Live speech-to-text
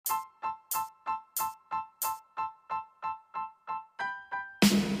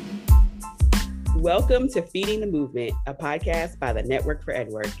Welcome to Feeding the Movement, a podcast by the Network for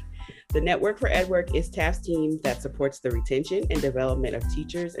EdWork. The Network for EdWork is TAF's team that supports the retention and development of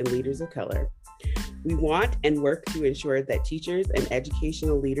teachers and leaders of color. We want and work to ensure that teachers and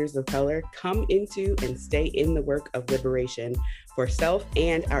educational leaders of color come into and stay in the work of liberation for self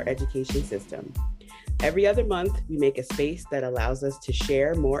and our education system. Every other month, we make a space that allows us to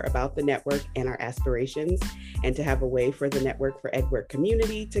share more about the network and our aspirations, and to have a way for the Network for EdWork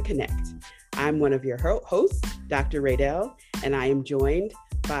community to connect. I'm one of your hosts, Dr. Raydell, and I am joined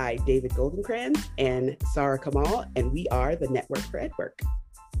by David Goldenkrantz and Sarah Kamal, and we are the Network for EdWork.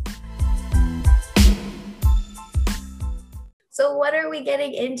 So what are we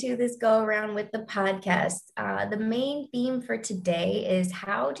getting into this go around with the podcast? The main theme for today is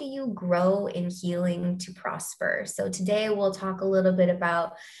how do you grow in healing to prosper? So today we'll talk a little bit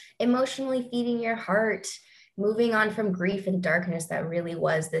about emotionally feeding your heart, moving on from grief and darkness that really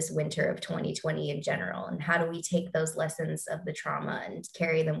was this winter of 2020 in general, and how do we take those lessons of the trauma and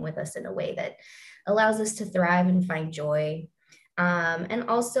carry them with us in a way that allows us to thrive and find joy. And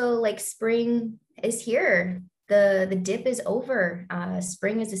also, like, spring is here. The dip is over.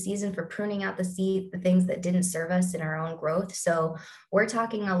 Spring is a season for pruning out the things that didn't serve us in our own growth. So we're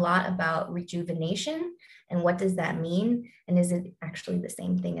talking a lot about rejuvenation and what does that mean? And is it actually the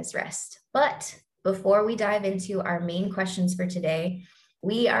same thing as rest? But before we dive into our main questions for today,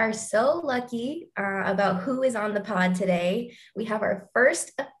 we are so lucky about who is on the pod today. We have our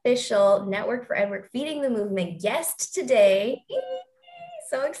first official Network for EdWork Feeding the Movement guest today.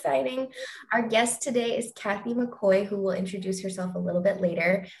 So exciting. Our guest today is Kathy McCoy, who will introduce herself a little bit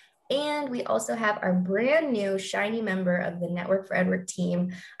later. And we also have our brand new shiny member of the Network for EdWork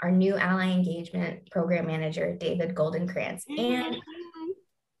team, our new ally engagement program manager, David Goldenkrantz. And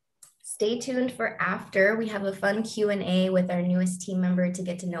stay tuned for after. We have a fun Q&A with our newest team member to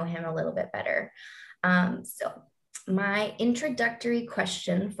get to know him a little bit better. So my introductory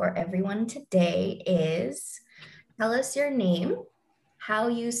question for everyone today is, tell us your name, how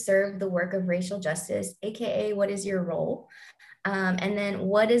you serve the work of racial justice, AKA what is your role? And then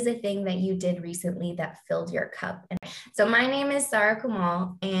what is the thing that you did recently that filled your cup? So my name is Sarah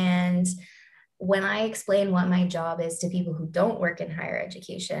Kamal, and when I explain what my job is to people who don't work in higher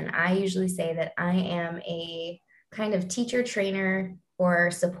education, I usually say that I am a kind of teacher trainer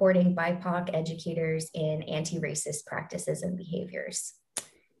for supporting BIPOC educators in anti-racist practices and behaviors.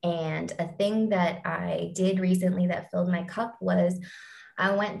 And a thing that I did recently that filled my cup was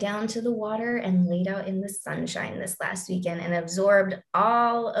I went down to the water and laid out in the sunshine this last weekend and absorbed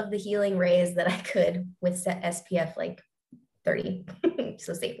all of the healing rays that I could with SPF like 30,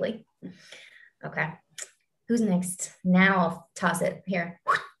 so safely. Okay, who's next? Now I'll toss it here.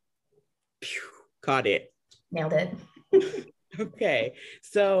 Caught it. Nailed it. Okay,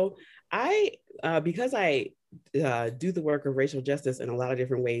 so because I do the work of racial justice in a lot of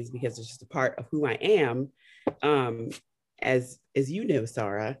different ways, because it's just a part of who I am. As you know,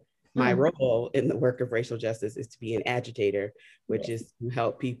 Sarah, my role in the work of racial justice is to be an agitator, which is to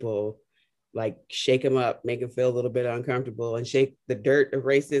help people like shake them up, make them feel a little bit uncomfortable, and shake the dirt of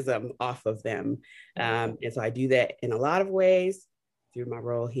racism off of them. And so I do that in a lot of ways through my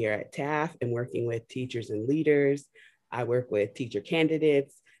role here at TAF and working with teachers and leaders. I work with teacher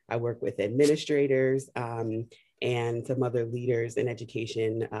candidates. I work with administrators and some other leaders in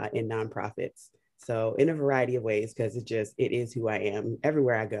education in nonprofits. So in a variety of ways, because it is who I am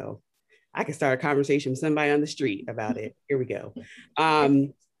everywhere I go. I can start a conversation with somebody on the street about it. Here we go.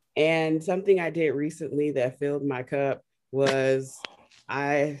 And something I did recently that filled my cup was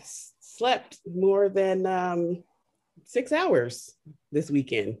I slept more than 6 hours this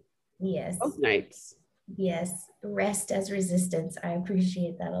weekend. Yes. Both nights. Yes. Rest as resistance. I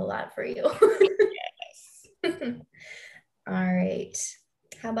appreciate that a lot for you. Yes. All right.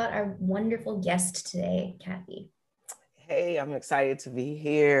 How about our wonderful guest today, Kathy? Hey, I'm excited to be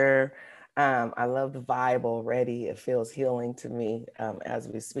here. I love the vibe already. It feels healing to me as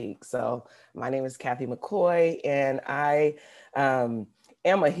we speak. So my name is Kathy McCoy, and I am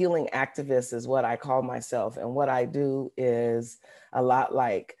a healing activist is what I call myself. And what I do is a lot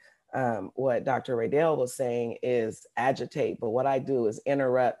like what Dr. Raydell was saying is agitate. But what I do is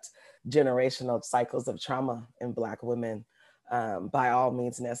interrupt generational cycles of trauma in Black women. By all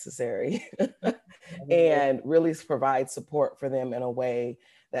means necessary, and really provide support for them in a way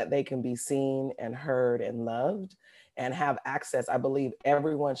that they can be seen and heard and loved and have access. I believe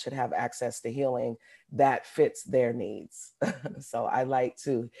everyone should have access to healing that fits their needs. So I like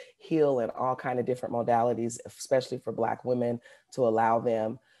to heal in all kinds of different modalities, especially for Black women, to allow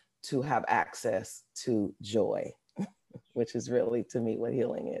them to have access to joy, which is really, to me, what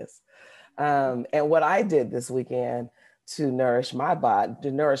healing is. And what I did this weekend to nourish my body,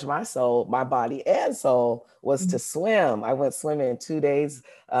 to nourish my soul, my body and soul, was to swim. I went swimming 2 days,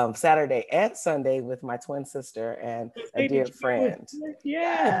 Saturday and Sunday, with my twin sister and a dear friend.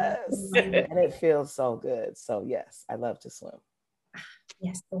 Yeah. Yes. And it feels so good. So yes, I love to swim.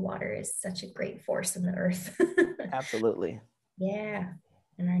 Yes, the water is such a great force in the earth. Absolutely. Yeah.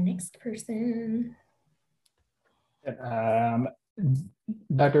 And our next person.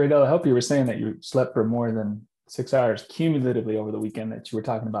 Dr. Adele, I hope you were saying that you slept for more than 6 hours cumulatively over the weekend, that you were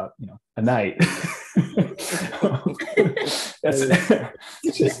talking about, a night. That's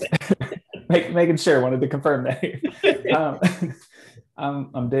just making sure, wanted to confirm that.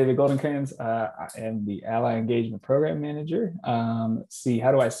 I'm David Goldenkranz. I am the Ally Engagement Program Manager. See,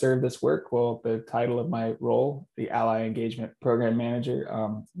 how do I serve this work? Well, the title of my role, the Ally Engagement Program Manager,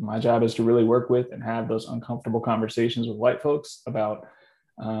 my job is to really work with and have those uncomfortable conversations with white folks about,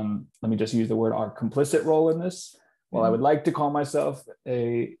 let me just use the word, our complicit role in this. Well, I would like to call myself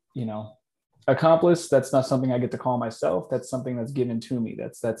a, accomplice. That's not something I get to call myself. That's something that's given to me.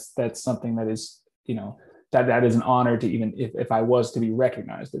 That's something that is, that is an honor to, even if I was to be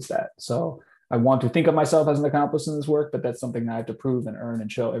recognized as that. So I want to think of myself as an accomplice in this work, but that's something that I have to prove and earn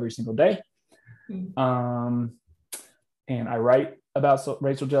and show every single day. And I write about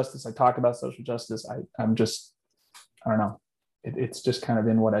racial justice. I talk about social justice. I'm just, I don't know. It's just kind of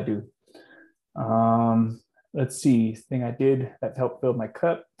in what I do. Let's see, thing I did that helped fill my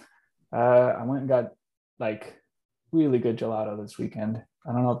cup. I went and got really good gelato this weekend.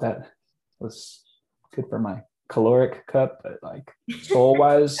 I don't know if that was good for my caloric cup, but soul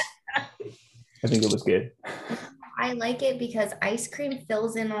wise, I think it was good. I like it because ice cream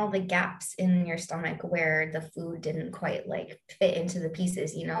fills in all the gaps in your stomach where the food didn't quite fit into the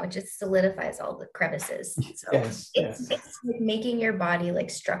pieces, it just solidifies all the crevices. So yes. It's making your body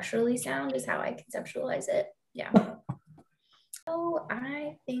structurally sound is how I conceptualize it. Yeah. So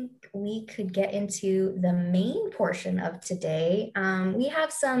I think we could get into the main portion of today. We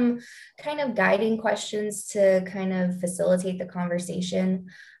have some kind of guiding questions to kind of facilitate the conversation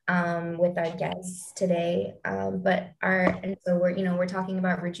with our guests today. And so we're talking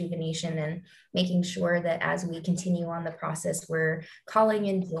about rejuvenation and making sure that as we continue on the process, we're calling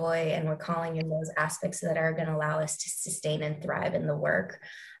in joy and we're calling in those aspects that are going to allow us to sustain and thrive in the work.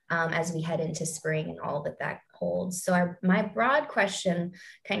 As we head into spring and all that holds. So my broad question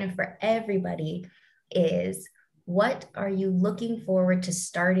kind of for everybody is, what are you looking forward to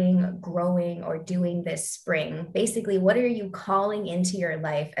starting, growing, or doing this spring? Basically, what are you calling into your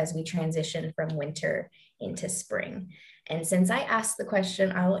life as we transition from winter into spring? And since I asked the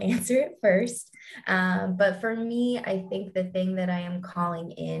question, I will answer it first. But for me, I think the thing that I am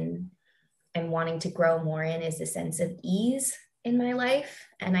calling in and wanting to grow more in is a sense of ease in my life.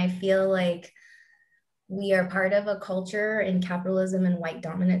 And I feel like we are part of a culture in capitalism and white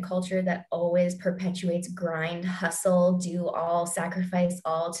dominant culture that always perpetuates grind, hustle, do all, sacrifice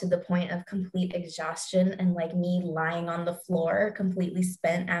all, to the point of complete exhaustion and me lying on the floor completely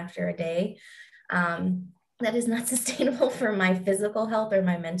spent after a day. That is not sustainable for my physical health or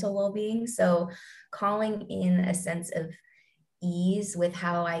my mental well-being. So calling in a sense of ease with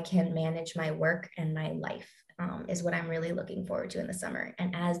how I can manage my work and my life is what I'm really looking forward to in the summer.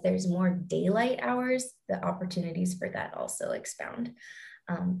 And as there's more daylight hours, the opportunities for that also expound.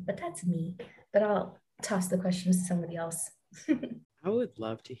 But that's me. But I'll toss the questions to somebody else. I would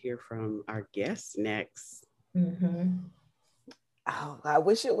love to hear from our guests next. Oh, I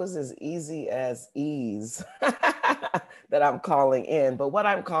wish it was as easy as ease that I'm calling in. But what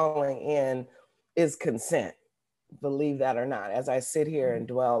I'm calling in is consent. Believe that or not, as I sit here and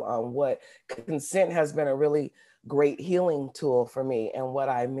dwell on what consent has been a really great healing tool for me. And what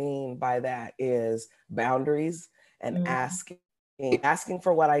I mean by that is boundaries and asking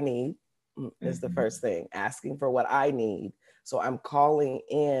for what I need is the first thing, asking for what I need. So I'm calling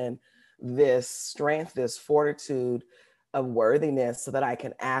in this strength, this fortitude of worthiness so that I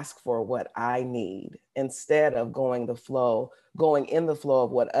can ask for what I need instead of going in the flow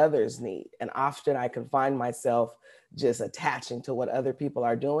of what others need. And often I can find myself just attaching to what other people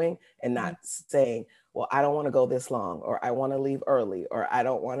are doing and not saying, well, I don't want to go this long, or I want to leave early, or I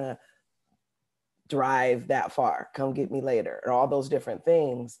don't want to drive that far, come get me later, or all those different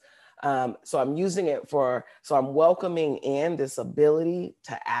things. So I'm welcoming in this ability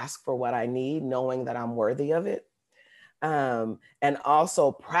to ask for what I need, knowing that I'm worthy of it. And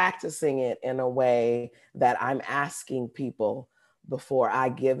also practicing it in a way that I'm asking people before I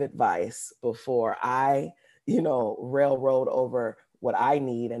give advice, before I, railroad over what I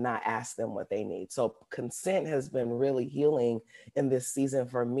need and not ask them what they need. So consent has been really healing in this season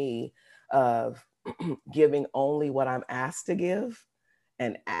for me of giving only what I'm asked to give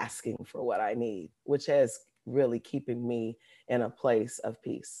and asking for what I need, which has really keeping me in a place of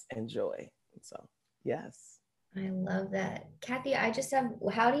peace and joy. So, yes. I love that. Kathy, I just have,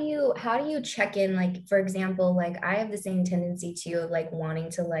 how do you check in? Like, for example, like I have the same tendency to like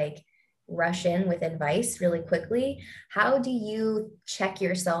wanting to like rush in with advice really quickly. How do you check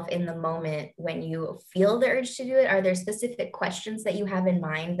yourself in the moment when you feel the urge to do it? Are there specific questions that you have in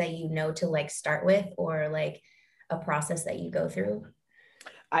mind that you know to like start with, or like a process that you go through?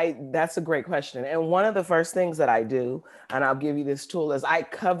 That's a great question. And one of the first things that I do, and I'll give you this tool, is I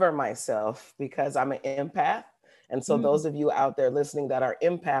cover myself because I'm an empath. And so those of you out there listening that are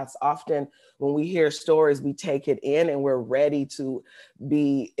empaths, often when we hear stories, we take it in and we're ready to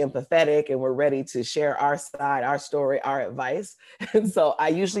be empathetic and we're ready to share our side, our story, our advice. And so I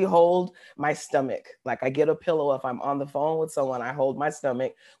usually hold my stomach. Like I get a pillow if I'm on the phone with someone, I hold my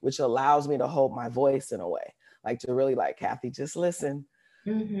stomach, which allows me to hold my voice in a way, like to really like, Kathy, just listen.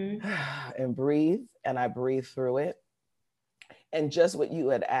 And breathe, and I breathe through it. And just what you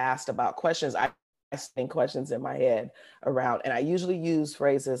had asked about questions, I think questions in my head around, and I usually use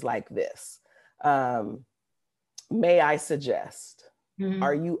phrases like this. May I suggest,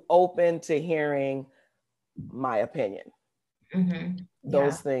 are you open to hearing my opinion?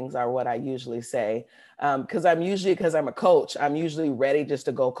 Those things are what I usually say. Because I'm a coach, I'm usually ready just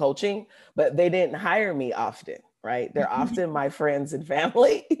to go coaching, but they didn't hire me often, right? They're often my friends and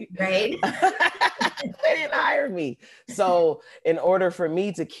family. Right. They didn't hire me. So in order for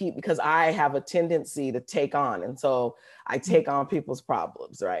me to keep, because I have a tendency to take on, and so I take on people's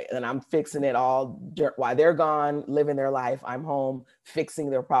problems, right? And I'm fixing it all while they're gone, living their life. I'm home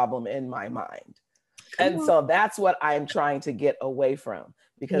fixing their problem in my mind. And so that's what I'm trying to get away from,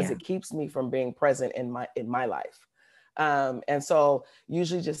 because it keeps me from being present in my life. And so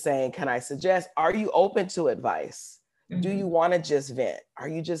usually just saying, can I suggest, are you open to advice? Do you want to just vent? Are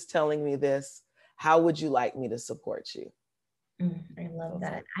you just telling me this? How would you like me to support you? I love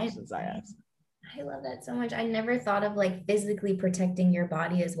that. I love that so much. I never thought of like physically protecting your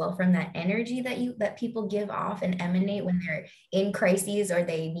body as well from that energy that people give off and emanate when they're in crises or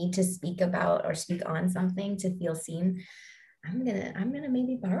they need to speak about or speak on something to feel seen. I'm gonna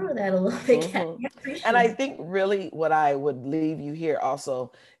maybe borrow that a little bit. And I think really what I would leave you here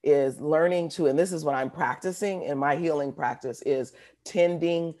also is learning to, and this is what I'm practicing in my healing practice, is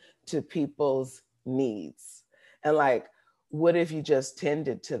tending to people's needs. And like, what if you just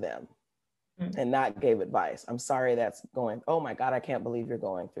tended to them and not gave advice? I'm sorry that's going, oh my God, I can't believe you're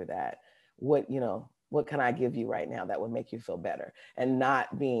going through that. What can I give you right now that would make you feel better? And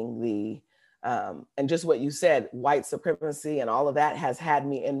not being the, and just what you said, white supremacy and all of that has had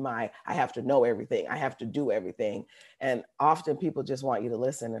me in I have to know everything. I have to do everything. And often people just want you to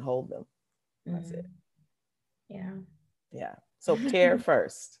listen and hold them. That's it. Yeah. Yeah. So care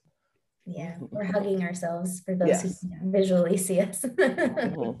first. Yeah. We're hugging ourselves for those who can visually see us.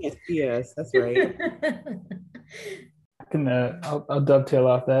 Yes, that's right. I'll dovetail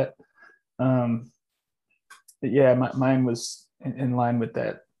off that. Mine was in line with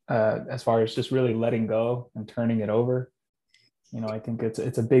that. As far as just really letting go and turning it over. I think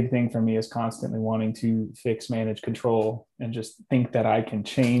it's a big thing for me, is constantly wanting to fix, manage, control, and just think that I can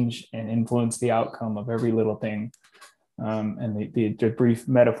change and influence the outcome of every little thing. And the brief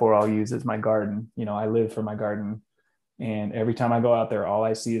metaphor I'll use is my garden. I live for my garden, and every time I go out there, all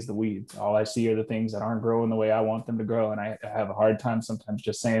I see is the weeds. All I see are the things that aren't growing the way I want them to grow. And I have a hard time sometimes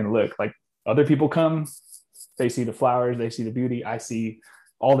just saying, look, like other people come, they see the flowers, they see the beauty. I see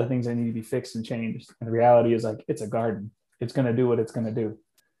all the things that need to be fixed and changed. And the reality is like, it's a garden. It's going to do what it's going to do.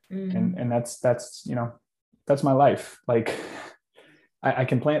 And that's my life. Like I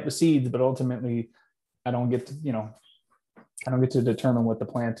can plant the seeds, but ultimately I don't get to determine what the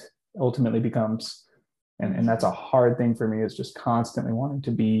plant ultimately becomes. And that's a hard thing for me, is just constantly wanting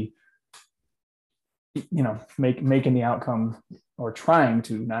to be, making the outcome, or trying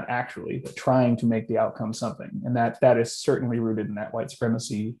to, not actually, but trying to make the outcome something. And that is certainly rooted in that white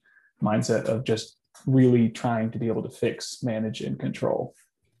supremacy mindset of just really trying to be able to fix, manage, and control.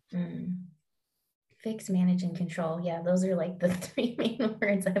 Fix, manage, and control. Yeah, those are like the three main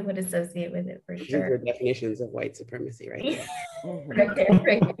words I would associate with it for sure. These are definitions of white supremacy right there.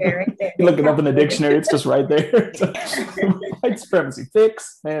 Right there. You look it up in the dictionary, it's just right there. White supremacy,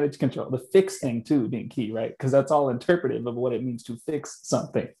 fix, manage, control. The fix thing too being key, right? Because that's all interpretive of what it means to fix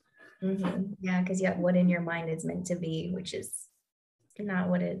something. Yeah, because what in your mind is meant to be, which is not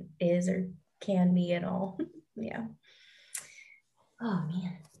what it is or can be at all. Yeah. Oh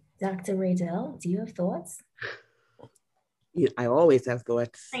man. Dr. Raydell, do you have thoughts? I always have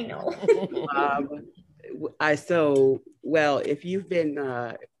thoughts. I know. Well, if you've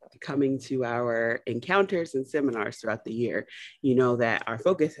been coming to our encounters and seminars throughout the year, you know that our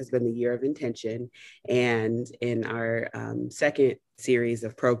focus has been the year of intention. And in our second series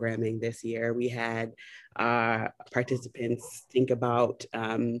of programming this year, we had participants think about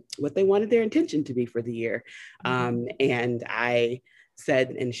what they wanted their intention to be for the year. And I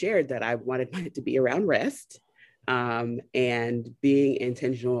said and shared that I wanted it to be around rest. And being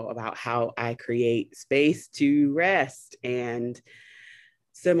intentional about how I create space to rest. And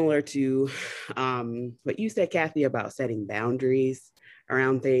similar to what you said, Kathy, about setting boundaries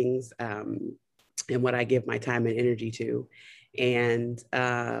around things, and what I give my time and energy to. And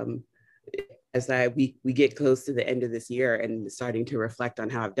as we get close to the end of this year and starting to reflect on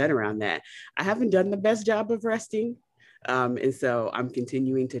how I've done around that, I haven't done the best job of resting. And so I'm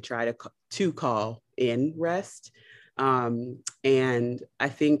continuing to try to call in rest. And I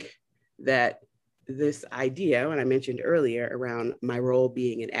think that this idea, when I mentioned earlier around my role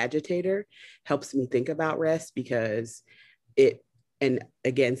being an agitator, helps me think about rest, because and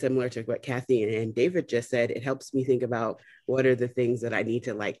again, similar to what Kathy and David just said, it helps me think about what are the things that I need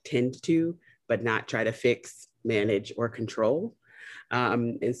to like tend to, but not try to fix, manage, or control.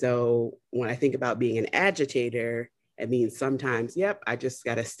 And so when I think about being an agitator, it means sometimes, yep, I just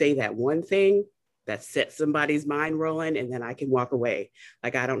got to say that one thing that sets somebody's mind rolling, and then I can walk away.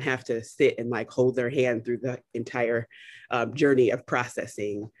 Like I don't have to sit and like hold their hand through the entire journey of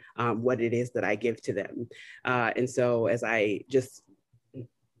processing what it is that I give to them. And so as I just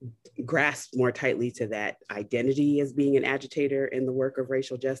grasp more tightly to that identity as being an agitator in the work of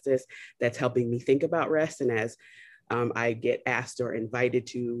racial justice, that's helping me think about rest. And as I get asked or invited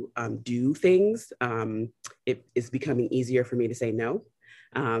to do things, it is becoming easier for me to say no.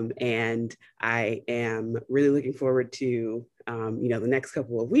 And I am really looking forward to, the next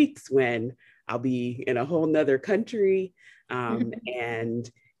couple of weeks when I'll be in a whole nother country.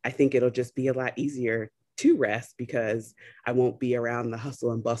 And I think it'll just be a lot easier to rest, because I won't be around the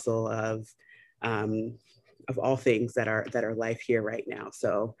hustle and bustle of all things that are life here right now.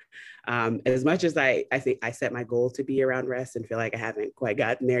 So as much as I think I set my goal to be around rest and feel like I haven't quite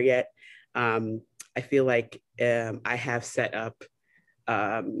gotten there yet, I feel like I have set up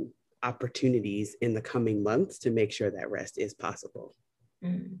opportunities in the coming months to make sure that rest is possible.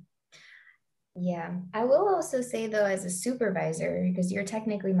 Yeah, I will also say though, as a supervisor, because you're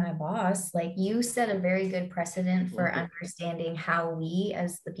technically my boss, like you set a very good precedent for understanding how we,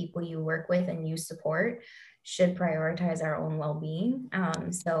 as the people you work with and you support, should prioritize our own well-being.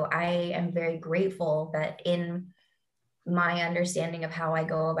 So I am very grateful that in my understanding of how I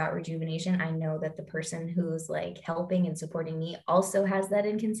go about rejuvenation, I know that the person who's like helping and supporting me also has that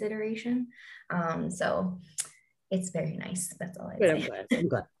in consideration. So it's very nice. That's all I'd say.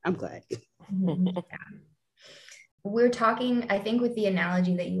 I'm glad. Yeah. We're talking, I think with the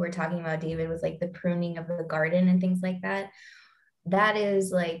analogy that you were talking about, David, with like the pruning of the garden and things like that, that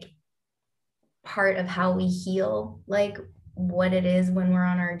is like part of how we heal, like what it is when we're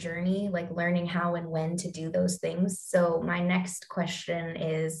on our journey, like learning how and when to do those things. So my next question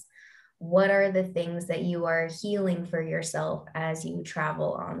is, what are the things that you are healing for yourself as you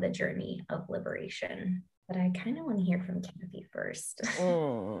travel on the journey of liberation? But I kind of want to hear from Kathy first.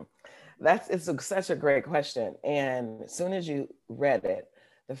 It's such a great question. And as soon as you read it,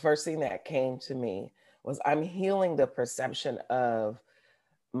 the first thing that came to me was I'm healing the perception of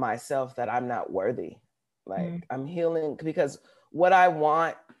myself that I'm not worthy. Like I'm healing, because what I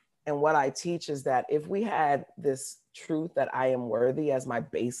want and what I teach is that if we had this truth that I am worthy as my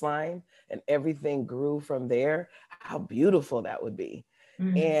baseline and everything grew from there, how beautiful that would be.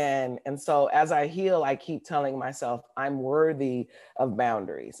 And so as I heal, I keep telling myself I'm worthy of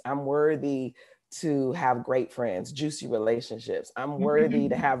boundaries. I'm worthy to have great friends, juicy relationships. I'm worthy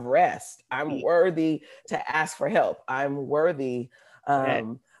to have rest. I'm worthy to ask for help. I'm worthy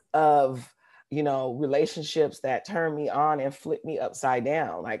of, relationships that turn me on and flip me upside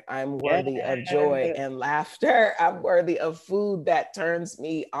down. Like I'm worthy of joy and laughter. I'm worthy of food that turns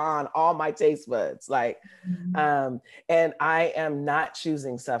me on, all my taste buds. Like, and I am not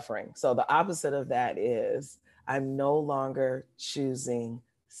choosing suffering. So the opposite of that is I'm no longer choosing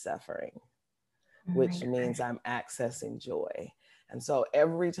suffering, which means I'm accessing joy. And so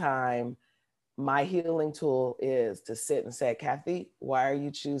every time, my healing tool is to sit and say, Kathy, why are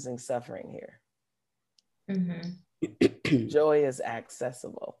you choosing suffering here? Joy is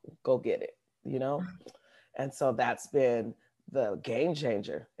accessible. Go get it, And so that's been the game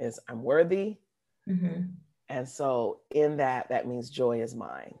changer, is I'm worthy. And so in that means joy is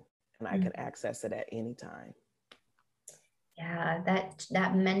mine and I can access it at any time. Yeah,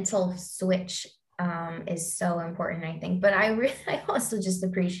 that mental switch is so important, I think. But I also just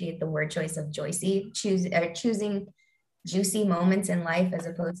appreciate the word choice of choosing juicy moments in life as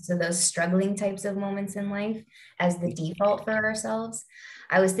opposed to those struggling types of moments in life as the default for ourselves.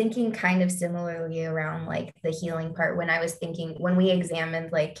 I was thinking kind of similarly around like the healing part when I was thinking when we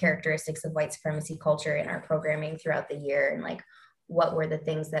examined like characteristics of white supremacy culture in our programming throughout the year and like what were the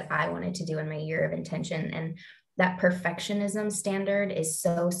things that I wanted to do in my year of intention. And that perfectionism standard is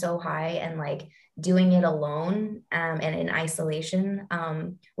so high, and like doing it alone and in isolation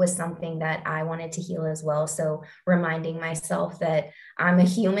was something that I wanted to heal as well. So reminding myself that I'm a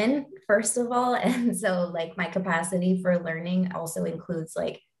human, first of all. And so like my capacity for learning also includes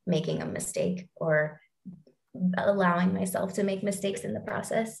like making a mistake or allowing myself to make mistakes in the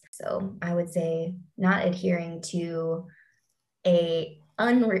process. So I would say not adhering to a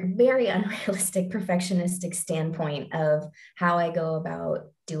very unrealistic perfectionistic standpoint of how I go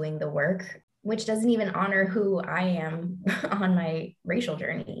about doing the work, which doesn't even honor who I am on my racial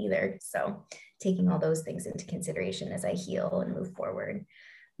journey either. So taking all those things into consideration as I heal and move forward.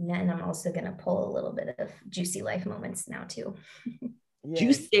 And I'm also going to pull a little bit of juicy life moments now too.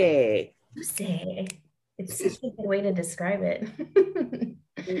 Juicy. Juicy. It's such a good way to describe it.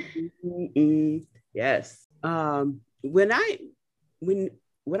 Yes.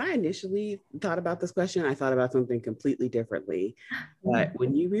 When I initially thought about this question, I thought about something completely differently. But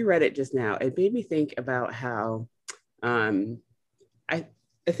when you reread it just now, it made me think about how I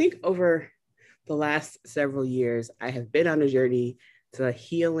think over the last several years, I have been on a journey to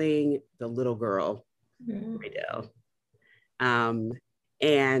healing the little girl, Raydell.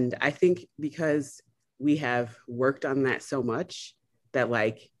 And I think because we have worked on that so much that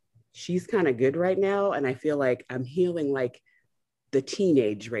like she's kind of good right now. And I feel like I'm healing like the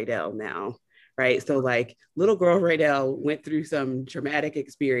teenage Raydell now, right? So like little girl Raydell went through some traumatic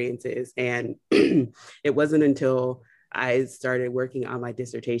experiences, and it wasn't until I started working on my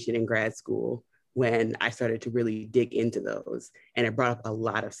dissertation in grad school when I started to really dig into those, and it brought up a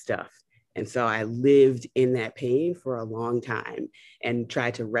lot of stuff. And so I lived in that pain for a long time and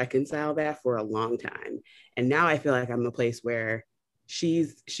tried to reconcile that for a long time. And now I feel like I'm in a place where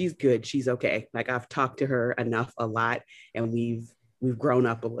she's good, she's okay. Like I've talked to her enough a lot, and we've grown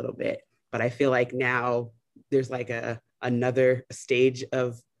up a little bit. But I feel like now there's like another stage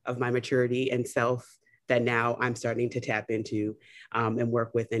of my maturity and self that now I'm starting to tap into and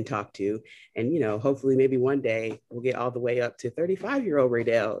work with and talk to. And, you know, hopefully maybe one day we'll get all the way up to 35-year-old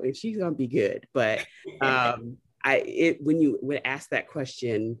Raydell and she's going to be good. But when you would ask that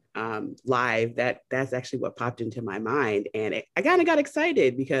question live, that's actually what popped into my mind. And I kind of got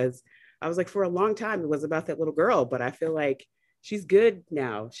excited because I was like, for a long time, it was about that little girl, but I feel like she's good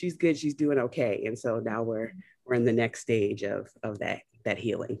now. She's good. She's doing okay. And so now we're in the next stage of that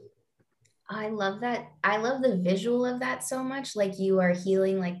healing. I love that. I love the visual of that so much. Like you are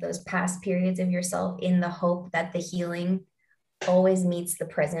healing like those past periods of yourself in the hope that the healing always meets the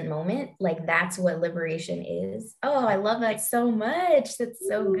present moment. Like that's what liberation is. Oh, I love that so much. That's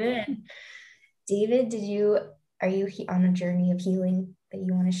so good. David, are you on a journey of healing that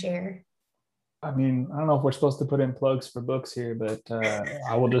you want to share? I mean, I don't know if we're supposed to put in plugs for books here, but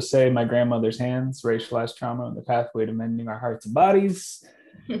I will just say My Grandmother's Hands, Racialized Trauma and the Pathway to Mending Our Hearts and Bodies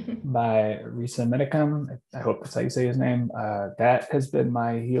by Risa Medicum. I hope that's how you say his name. That has been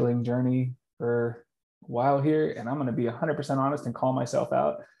my healing journey for a while here. And I'm going to be 100% honest and call myself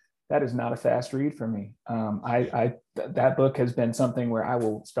out. That is not a fast read for me. That book has been something where I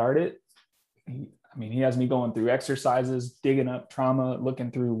will start it. He has me going through exercises, digging up trauma,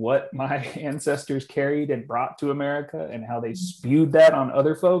 looking through what my ancestors carried and brought to America and how they spewed that on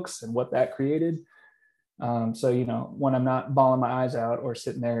other folks and what that created. So, you know, when I'm not bawling my eyes out or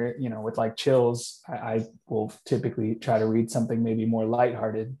sitting there, you know, with like chills, I will typically try to read something maybe more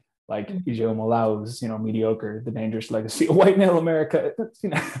lighthearted, like Ijo Molau's, you know, Mediocre, The Dangerous Legacy of White Male America. You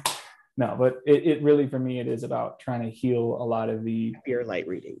know, no, but it really, for me, it is about trying to heal a lot of the pure light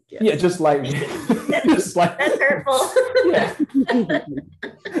reading. Yes. Yeah, just light reading. Just like that's hurtful. Yeah.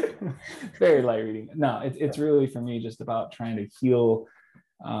 Very light reading. No, it's really for me just about trying to heal.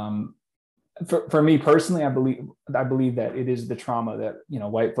 For me personally, I believe that it is the trauma that, you know,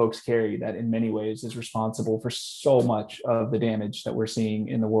 white folks carry that in many ways is responsible for so much of the damage that we're seeing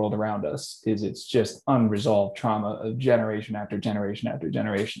in the world around us. It's just unresolved trauma of generation after generation after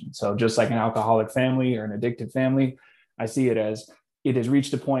generation. So just like an alcoholic family or an addictive family, I see it as it has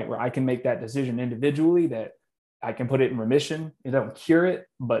reached a point where I can make that decision individually, that I can put it in remission. It don't cure it,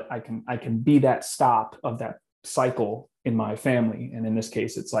 but I can be that stop of that cycle in my family. And in this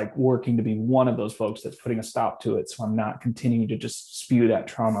case, it's like working to be one of those folks that's putting a stop to it. So I'm not continuing to just spew that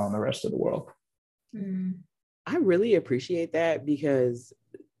trauma on the rest of the world. I really appreciate that because,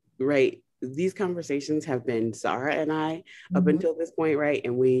 right, these conversations have been Sarah and I up until this point, right?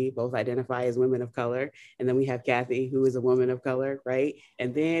 And we both identify as women of color. And then we have Kathy, who is a woman of color, right?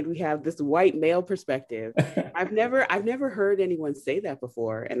 And then we have this white male perspective. I've never heard anyone say that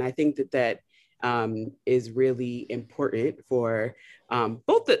before. And I think that is really important for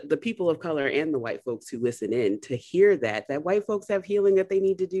both the people of color and the white folks who listen in to hear that white folks have healing that they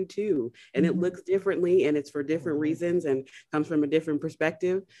need to do too. And it looks differently and it's for different reasons and comes from a different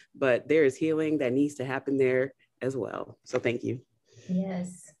perspective, but there is healing that needs to happen there as well. So thank you.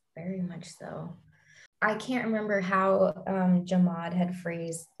 Yes, very much so. I can't remember how Jamad had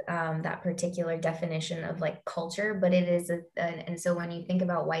phrased that particular definition of like culture, but it is, and so when you think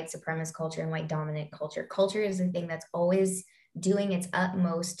about white supremacist culture and white dominant culture, culture is the thing that's always doing its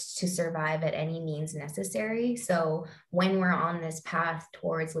utmost to survive at any means necessary. So when we're on this path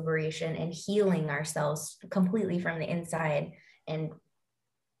towards liberation and healing ourselves completely from the inside and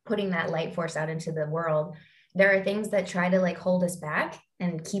putting that light force out into the world, there are things that try to like hold us back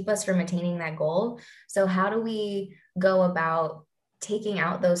and keep us from attaining that goal. So how do we go about taking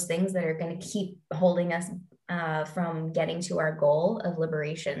out those things that are going to keep holding us from getting to our goal of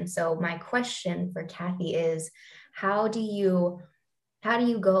liberation? So my question for Kathy is, how do you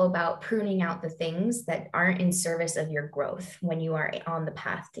go about pruning out the things that aren't in service of your growth when you are on the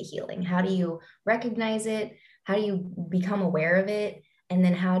path to healing? How do you recognize it? How do you become aware of it? And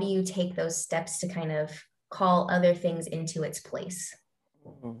then how do you take those steps to kind of call other things into its place?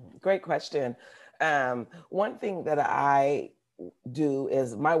 Great question. One thing that I do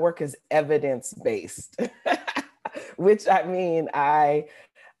is my work is evidence-based, which I mean, I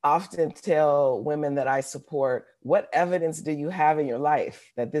often tell women that I support, what evidence do you have in your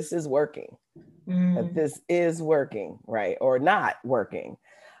life that this is working, that this is working, right? Or not working.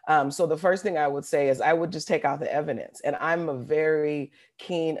 So the first thing I would say is I would just take out the evidence. And I'm a very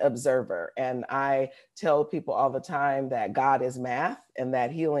keen observer. And I tell people all the time that God is math and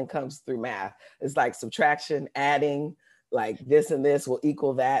that healing comes through math. It's like subtraction, adding, like this and this will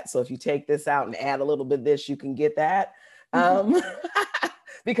equal that. So if you take this out and add a little bit of this, you can get that.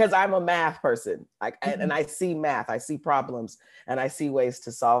 Because I'm a math person, and I see math, I see problems, and I see ways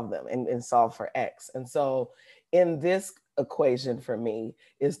to solve them and solve for X. And so in this equation for me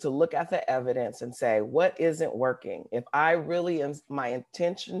is to look at the evidence and say, what isn't working? If I really am, my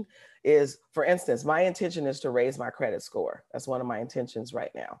intention is, for instance, my intention is to raise my credit score. That's one of my intentions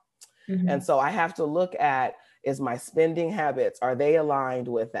right now. And so I have to look at, is my spending habits, are they aligned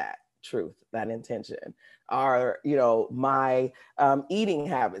with that truth, that intention? Are, my eating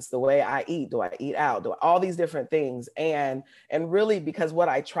habits, the way I eat, do I eat out, all these different things. And really, because what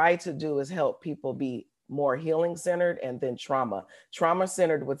I try to do is help people be more healing centered and then trauma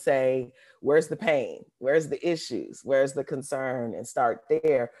centered would say, where's the pain? Where's the issues? Where's the concern? And start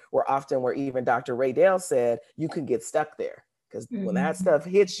there, where even Dr. Ray Dale said, you can get stuck there. Because when that stuff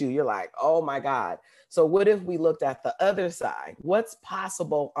hits you, you're like, oh my God. So what if we looked at the other side? What's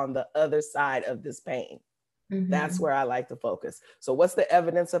possible on the other side of this pain? That's where I like to focus. So what's the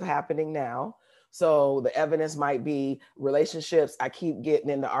evidence of happening now? So the evidence might be relationships. I keep getting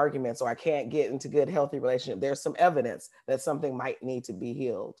into arguments or I can't get into good, healthy relationship. There's some evidence that something might need to be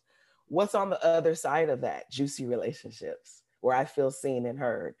healed. What's on the other side of that? Juicy relationships where I feel seen and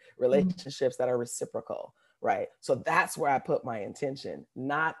heard, relationships that are reciprocal, right? So that's where I put my intention,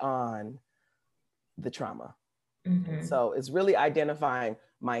 not on the trauma. So it's really identifying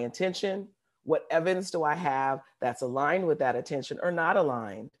my intention. What evidence do I have that's aligned with that intention or not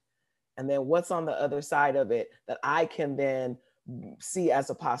aligned? And then what's on the other side of it that I can then see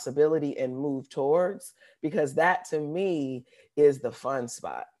as a possibility and move towards? Because that to me is the fun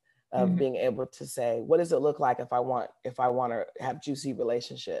spot of being able to say, what does it look like if I want to have juicy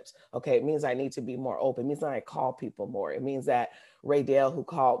relationships? Okay, it means I need to be more open. It means that I call people more. It means that Ray Dale, who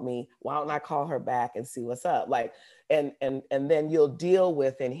called me, why don't I call her back and see what's up? Like, and then you'll deal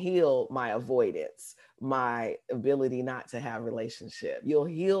with and heal my avoidance, my ability not to have relationship. You'll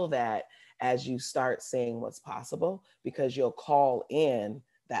heal that as you start seeing what's possible, because you'll call in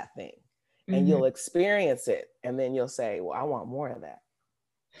that thing and you'll experience it. And then you'll say, well, I want more of that.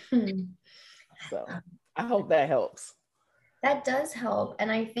 So I hope that helps. That does help.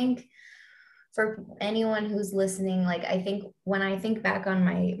 And I think for anyone who's listening, like, I think when I think back on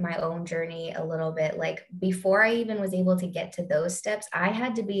my own journey a little bit, like before I even was able to get to those steps, I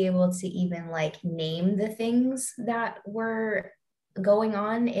had to be able to even like name the things that were going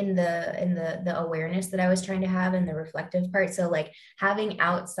on in the awareness that I was trying to have in the reflective part. So like having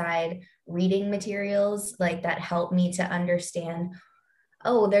outside reading materials like that helped me to understand,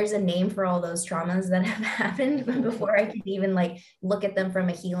 oh, there's a name for all those traumas that have happened before I could even like look at them from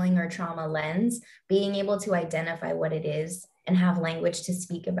a healing or trauma lens. Being able to identify what it is and have language to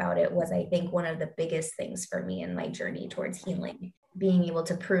speak about it was, I think, one of the biggest things for me in my journey towards healing. Being able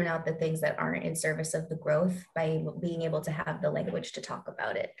to prune out the things that aren't in service of the growth by being able to have the language to talk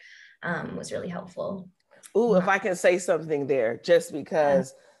about it was really helpful. Ooh, if I can say something there, just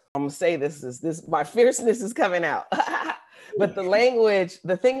because I'm gonna say this, my fierceness is coming out. But the language,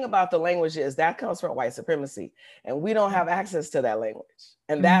 the thing about the language is that comes from white supremacy, and we don't have access to that language.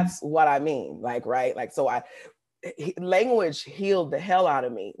 And that's what I mean. Like, right? Like, so language healed the hell out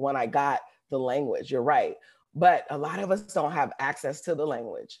of me when I got the language. You're right. But a lot of us don't have access to the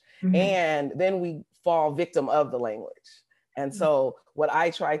language. And then we fall victim of the language. And so what I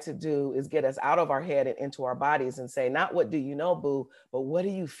try to do is get us out of our head and into our bodies and say, not what do you know, boo, but what do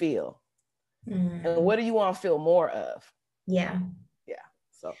you feel? And what do you want to feel more of? Yeah.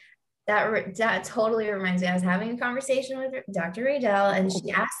 So that totally reminds me. I was having a conversation with Dr. Radel, and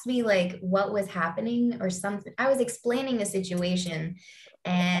she asked me like what was happening or something. I was explaining a situation,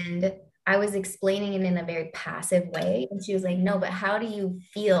 and I was explaining it in a very passive way. And she was like, no, but how do you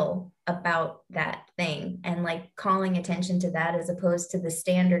feel about that thing? And like calling attention to that as opposed to the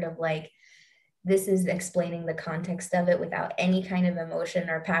standard of like, this is explaining the context of it without any kind of emotion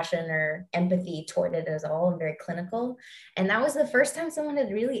or passion or empathy toward it at all, and very clinical. And that was the first time someone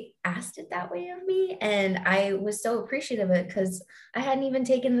had really asked it that way of me. And I was so appreciative of it because I hadn't even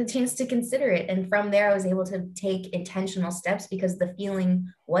taken the chance to consider it. And from there, I was able to take intentional steps because the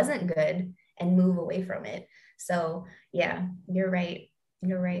feeling wasn't good and move away from it. So yeah, you're right.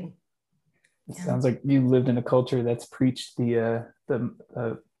 You're right. It sounds like you lived in a culture that's preached the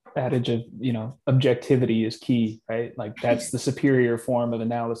adage of, you know, objectivity is key, right? Like that's the superior form of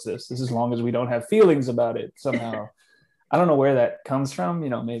analysis. This, as long as we don't have feelings about it somehow. I don't know where that comes from. You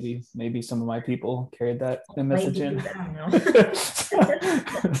know, maybe some of my people carried that message in. I don't know.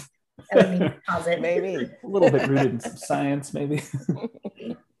 That would be positive. Maybe a little bit rooted in some science, maybe.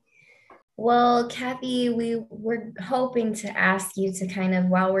 Well, Kathy, we were hoping to ask you to kind of,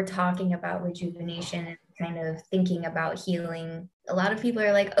 while we're talking about rejuvenation and kind of thinking about healing, a lot of people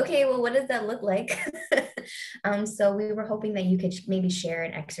are like, okay, well, what does that look like? So we were hoping that you could maybe share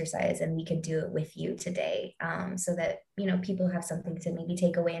an exercise and we could do it with you today, so that, you know, people have something to maybe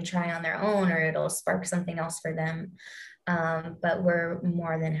take away and try on their own, or it'll spark something else for them. But we're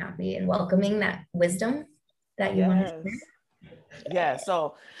more than happy and welcoming that wisdom that you want to share. Yeah,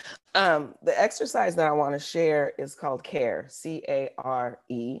 so the exercise that I want to share is called CARE,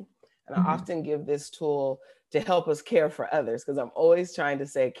 C-A-R-E. And I often give this tool to help us care for others, because I'm always trying to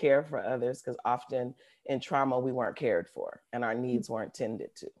say care for others, because often in trauma, we weren't cared for and our needs weren't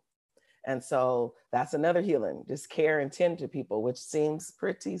tended to. And so that's another healing, just care and tend to people, which seems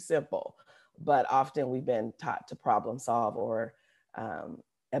pretty simple, but often we've been taught to problem solve or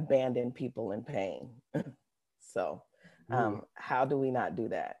abandon people in pain. So how do we not do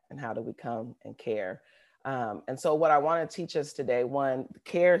that? And how do we come and care? And so what I want to teach us today, one,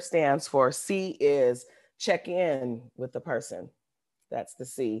 CARE stands for, C is check in with the person. That's the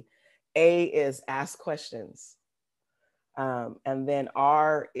C. A is ask questions. And then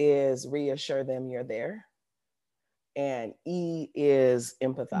R is reassure them you're there. And E is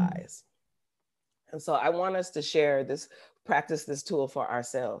empathize. And so I want us to share this, practice this tool for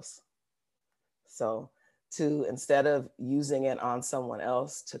ourselves. So to, instead of using it on someone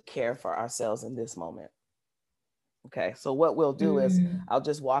else, to care for ourselves in this moment. Okay, so what we'll do is I'll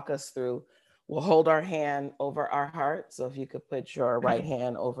just walk us through. We'll hold our hand over our heart. So if you could put your right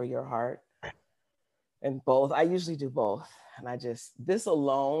hand over your heart, and both, I usually do both. And I just, this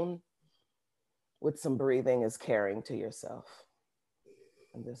alone with some breathing is caring to yourself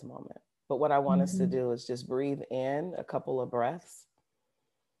in this moment. But what I want us to do is just breathe in a couple of breaths.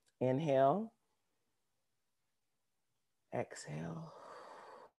 Inhale. Exhale.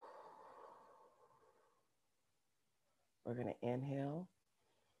 We're going to inhale.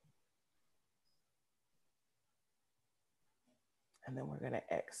 And then we're going to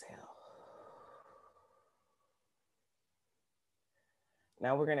exhale.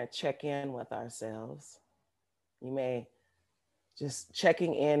 Now we're going to check in with ourselves. You may just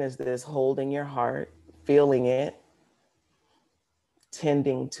checking in is this holding your heart, feeling it,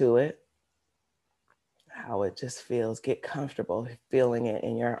 tending to it, how it just feels. Get comfortable feeling it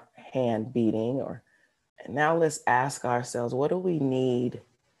in your hand beating. And now let's ask ourselves, what do we need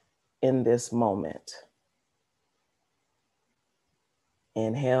in this moment?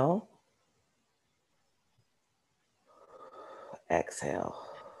 Inhale. Exhale.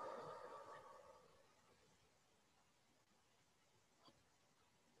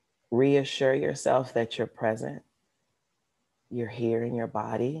 Reassure yourself that you're present. You're here in your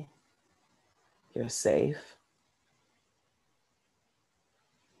body. You're safe.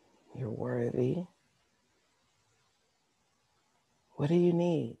 You're worthy. What do you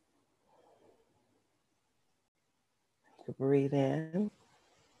need? You breathe in.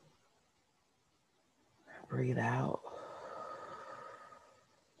 Breathe out.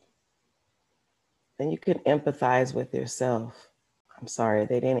 And you can empathize with yourself. I'm sorry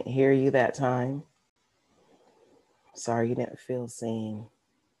they didn't hear you that time. I'm sorry you didn't feel seen.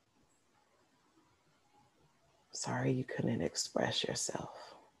 I'm sorry you couldn't express yourself.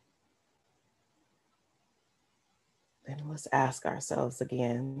 Then let's ask ourselves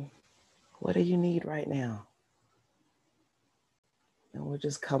again, what do you need right now? And we'll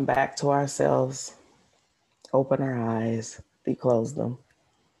just come back to ourselves, open our eyes, declose them,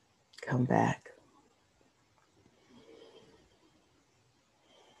 come back.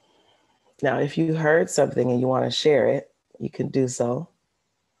 Now, if you heard something and you want to share it, you can do so.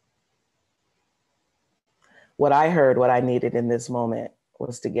 What I heard, what I needed in this moment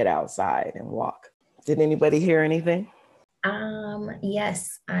was to get outside and walk. Did anybody hear anything?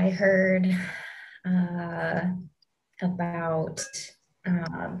 Yes, I heard about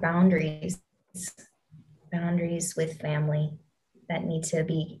boundaries with family that need to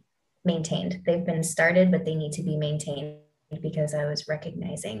be maintained. They've been started, but they need to be maintained because I was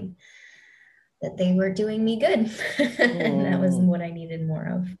recognizing that they were doing me good. And that was what I needed more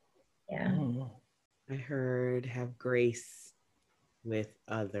of. Yeah. I heard have grace with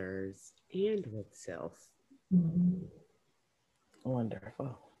others and with self.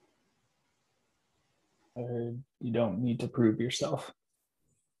 Wonderful. I heard you don't need to prove yourself.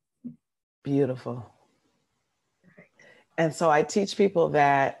 Beautiful. And so I teach people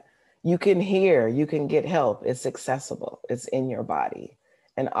that you can hear, you can get help. It's accessible. It's in your body.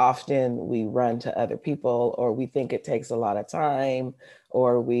 And often we run to other people, or we think it takes a lot of time,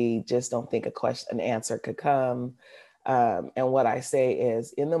 or we just don't think an answer could come. And what I say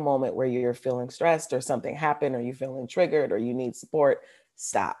is, in the moment where you're feeling stressed or something happened, or you're feeling triggered, or you need support,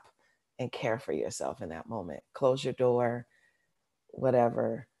 stop and care for yourself in that moment. Close your door,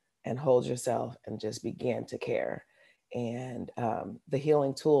 whatever, and hold yourself and just begin to care. And the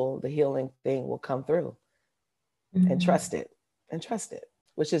healing tool, the healing thing will come through. And trust it,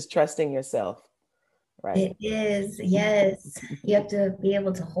 which is trusting yourself, right? It is, yes. You have to be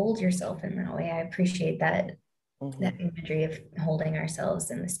able to hold yourself in that way. I appreciate that, that imagery of holding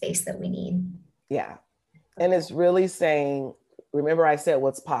ourselves in the space that we need. Yeah. And it's really saying, remember I said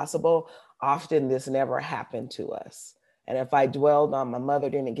what's possible? Often this never happened to us. And if I dwelled on my mother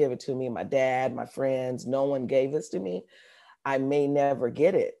didn't give it to me, my dad, my friends, no one gave this to me, I may never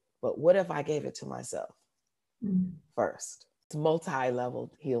get it. But what if I gave it to myself first? It's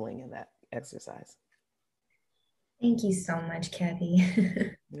multi-level healing in that exercise. Thank you so much, Kathy.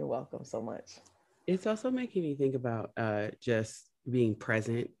 You're welcome so much. It's also making me think about just being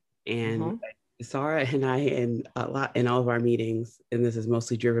present. And Sarah and I, in all of our meetings, and this is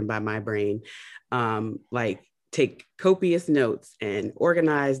mostly driven by my brain, like take copious notes and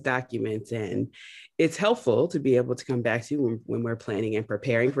organize documents. And it's helpful to be able to come back to when we're planning and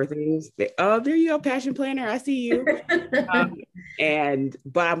preparing for things. Oh, there you go, passion planner. I see you.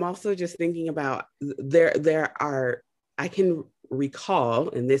 But I'm also just thinking about I can recall,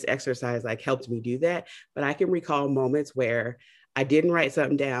 and this exercise like helped me do that, but I can recall moments where I didn't write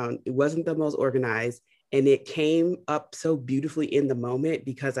something down. It wasn't the most organized, and it came up so beautifully in the moment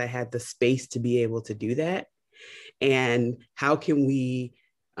because I had the space to be able to do that. And how can we,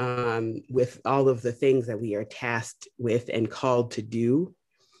 with all of the things that we are tasked with and called to do,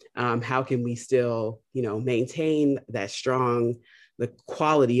 how can we still, maintain that the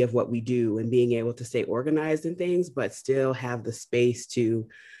quality of what we do and being able to stay organized in things, but still have the space to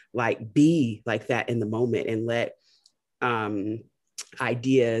like be like that in the moment and let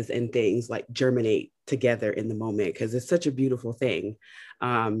ideas and things like germinate together in the moment, because it's such a beautiful thing.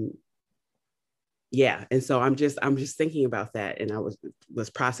 And so I'm just thinking about that, and I was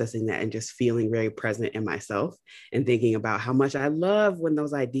processing that and just feeling very present in myself and thinking about how much I love when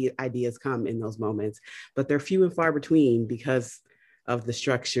those ideas come in those moments, but they're few and far between because of the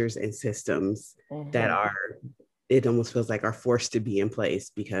structures and systems that it almost feels like are forced to be in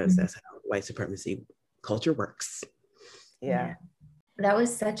place because that's how white supremacy culture works. Yeah. That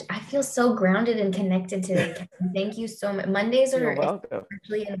was I feel so grounded and connected today. Thank you so much. Mondays are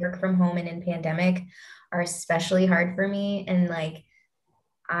especially in work from home and in pandemic are especially hard for me. And like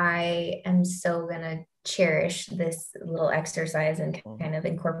I am so gonna cherish this little exercise and kind of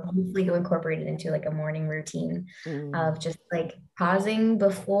incorporate it into like a morning routine of just like pausing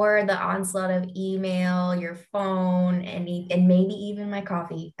before the onslaught of email, your phone, and maybe even my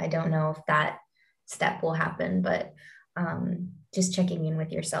coffee. I don't know if that step will happen, but just checking in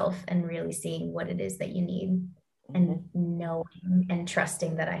with yourself and really seeing what it is that you need and knowing and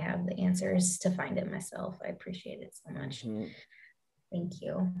trusting that I have the answers to find it myself. I appreciate it so much. Thank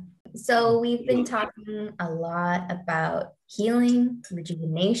you. So we've been talking a lot about healing,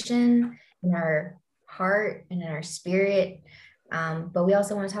 rejuvenation in our heart and in our spirit. But we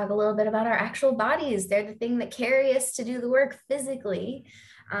also want to talk a little bit about our actual bodies. They're the thing that carry us to do the work physically.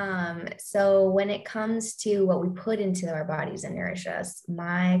 So when it comes to what we put into our bodies and nourish us,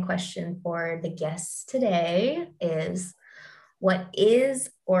 my question for the guests today is, what is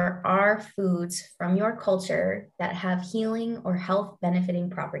or are foods from your culture that have healing or health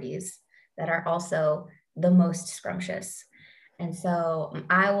benefiting properties that are also the most scrumptious? And so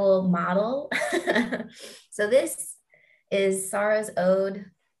I will model. So this is Sarah's ode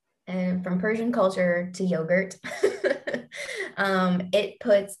and from Persian culture to yogurt. It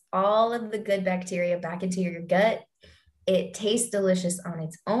puts all of the good bacteria back into your gut. It tastes delicious on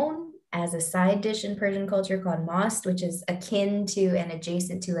its own as a side dish in Persian culture called most, which is akin to and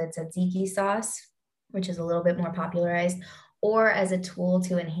adjacent to a tzatziki sauce, which is a little bit more popularized, or as a tool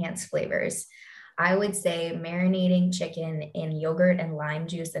to enhance flavors. I would say marinating chicken in yogurt and lime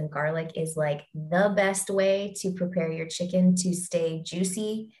juice and garlic is like the best way to prepare your chicken to stay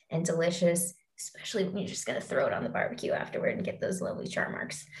juicy and delicious, especially when you're just going to throw it on the barbecue afterward and get those lovely char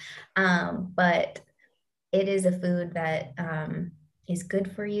marks. But it is a food that is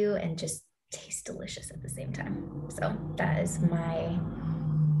good for you and just tastes delicious at the same time. So that is my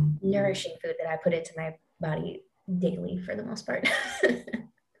nourishing food that I put into my body daily for the most part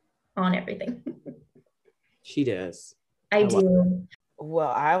on everything. She does. I do.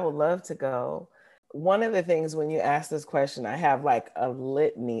 Well, I would love to go. One of the things when you ask this question, I have like a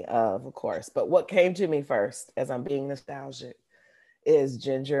litany of course, but what came to me first as I'm being nostalgic is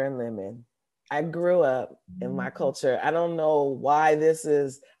ginger and lemon. I grew up in my culture. I don't know why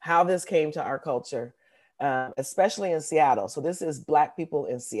how this came to our culture, especially in Seattle. So this is Black people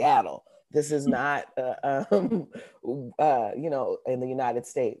in Seattle. This is not, in the United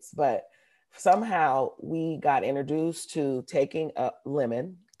States, but somehow we got introduced to taking a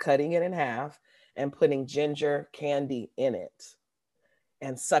lemon, cutting it in half, and putting ginger candy in it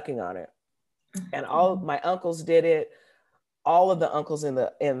and sucking on it. And all my uncles did it. All of the uncles in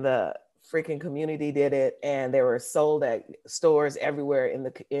the freaking community did it, and they were sold at stores everywhere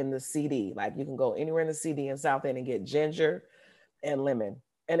in the CD. Like you can go anywhere in the CD in South End and get ginger and lemon.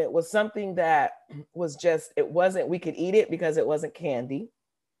 And it was something that was just, we could eat it because it wasn't candy.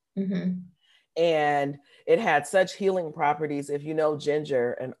 And it had such healing properties. If you know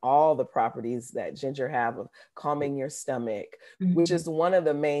ginger and all the properties that ginger have of calming your stomach, which is one of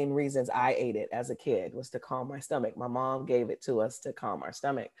the main reasons I ate it as a kid, was to calm my stomach. My mom gave it to us to calm our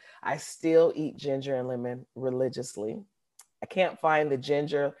stomach. I still eat ginger and lemon religiously. I can't find the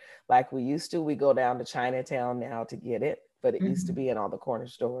ginger like we used to. We go down to Chinatown now to get it, but it used to be in all the corner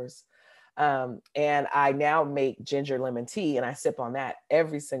stores. And I now make ginger lemon tea and I sip on that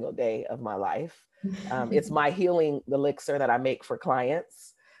every single day of my life. It's my healing elixir that I make for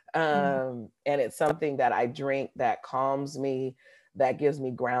clients. And it's something that I drink that calms me, that gives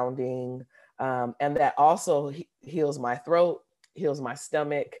me grounding, and that also heals my throat, heals my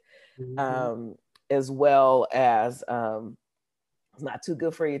stomach, as well as it's not too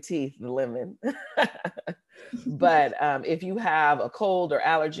good for your teeth, the lemon. But if you have a cold or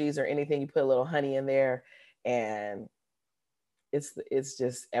allergies or anything, you put a little honey in there and it's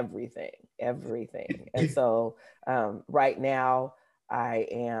just everything. And so right now I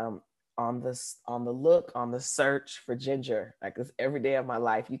am on the search for ginger. Like this every day of my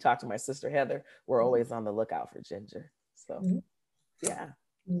life. You talk to my sister Heather, we're always on the lookout for ginger. So yeah.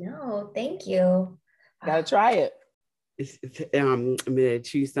 No, thank you. Gotta try it. I'm going to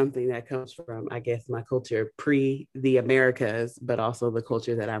choose something that comes from, I guess, my culture pre the Americas, but also the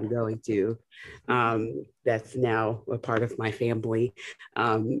culture that I'm going to. That's now a part of my family.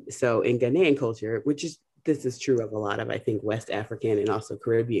 So in Ghanaian culture, this is true of a lot of, I think, West African and also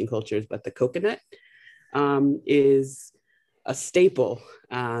Caribbean cultures, but the coconut is a staple,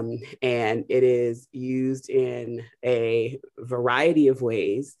 and it is used in a variety of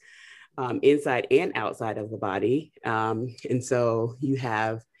ways. Inside and outside of the body. And so you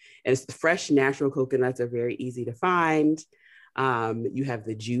have, and fresh natural coconuts are very easy to find. You have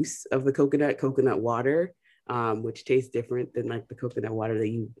the juice of the coconut water, which tastes different than like the coconut water that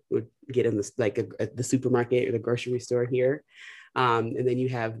you would get in the supermarket or the grocery store here. And then you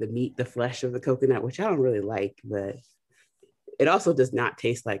have the meat, the flesh of the coconut, which I don't really like, but it also does not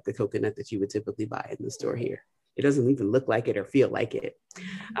taste like the coconut that you would typically buy in the store here. It doesn't even look like it or feel like it.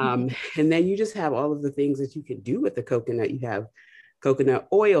 And then you just have all of the things that you can do with the coconut. You have coconut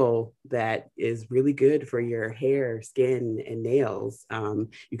oil that is really good for your hair, skin, and nails.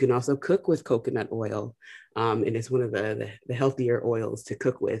 You can also cook with coconut oil, and it's one of the healthier oils to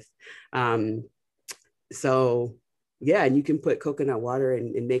cook with. So yeah, and you can put coconut water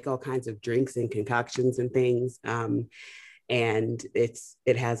and make all kinds of drinks and concoctions and things. And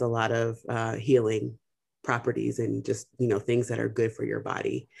it has a lot of healing properties and just, things that are good for your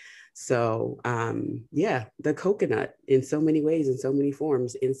body. So yeah, the coconut in so many ways, in so many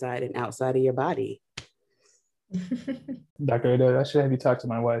forms, inside and outside of your body. Dr. Ado, I should have you talk to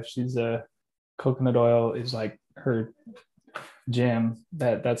my wife. She's coconut oil is like her jam.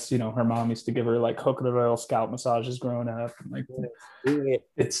 That's her mom used to give her like coconut oil scalp massages growing up. Like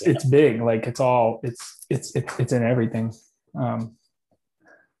it's big. Like it's in everything.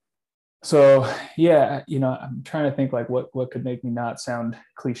 So yeah, I'm trying to think like what could make me not sound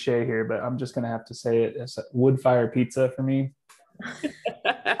cliche here, but I'm just gonna have to say it as wood fire pizza for me.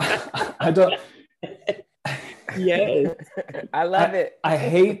 I don't. Yes, I love it. I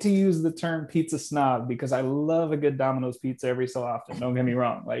hate to use the term pizza snob because I love a good Domino's pizza every so often. Don't get me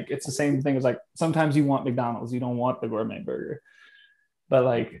wrong. Like it's the same thing as like sometimes you want McDonald's, you don't want the gourmet burger, but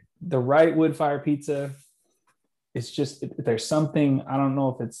like the right wood fire pizza, it's just there's something, I don't know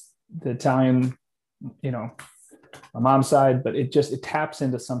if it's the Italian, my mom's side, but it taps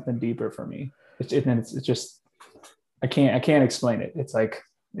into something deeper for me. It's just I can't explain it. It's like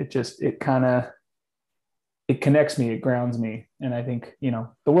it connects me, it grounds me. And I think, the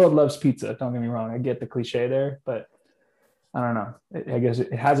world loves pizza. Don't get me wrong. I get the cliche there, but I don't know. I guess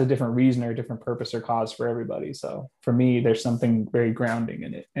it has a different reason or a different purpose or cause for everybody. So for me, there's something very grounding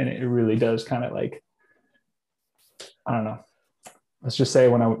in it. And it really does kind of like, I don't know. Let's just say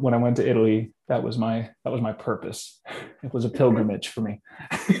when I went to Italy, that was my purpose. It was a pilgrimage for me.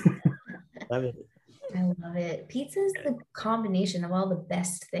 Love it. I love it. Pizza is the combination of all the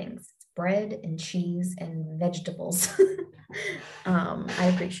best things. Bread and cheese and vegetables. I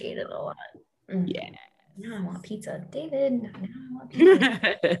appreciate it a lot. Yeah. Now I want pizza. David, now I want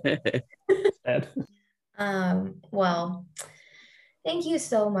pizza. Well, thank you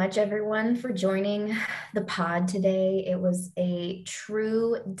so much, everyone, for joining the pod today. It was a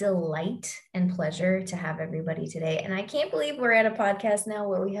true delight and pleasure to have everybody today. And I can't believe we're at a podcast now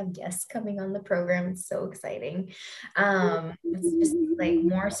where we have guests coming on the program. It's so exciting. It's just like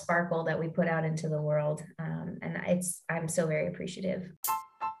more sparkle that we put out into the world. And I'm so very appreciative.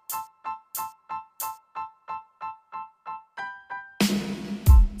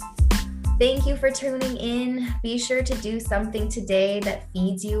 Thank you for tuning in. Be sure to do something today that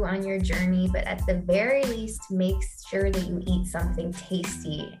feeds you on your journey, but at the very least, make sure that you eat something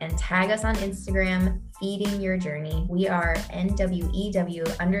tasty and tag us on Instagram, Feeding Your Journey. We are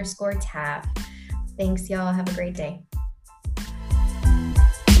NWEW_TAF. Thanks, y'all. Have a great day.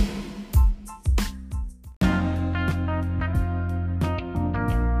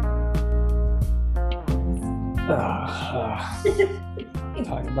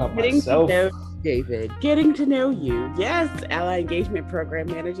 Talking about Getting myself. to know David, getting to know you. Yes, Ally Engagement Program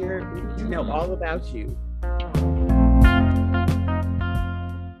Manager. We need to know all about you.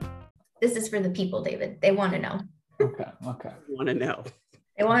 This is for the people, David. They want to know. Okay. Want to know.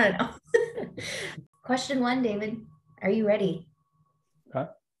 They want to know. Question 1, David. Are you ready?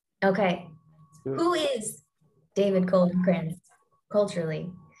 Okay. Who is David Goldenkranz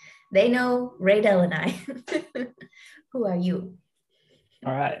culturally? They know Raydell and I. Who are you?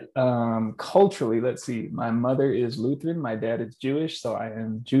 All right. Culturally, let's see. My mother is Lutheran. My dad is Jewish, so I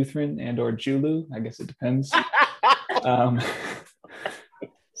am Juthran and or Julu. I guess it depends.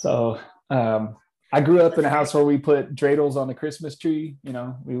 I grew up in a house where we put dreidels on the Christmas tree.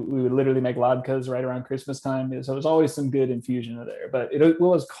 We would literally make latkes right around Christmas time. So there's always some good infusion of there, but it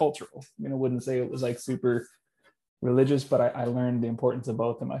was cultural. I wouldn't say it was like super religious, but I learned the importance of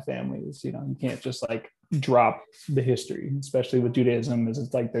both in my family. You can't just like drop the history, especially with Judaism.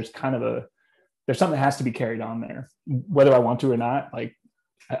 It's like there's something that has to be carried on there, whether I want to or not. Like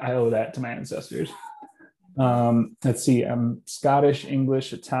I owe that to my ancestors. Let's see. I'm Scottish,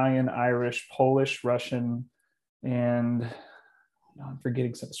 English, Italian, Irish, Polish, Russian, and I'm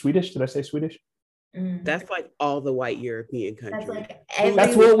forgetting some. Swedish. Did I say Swedish? That's like all the white European countries.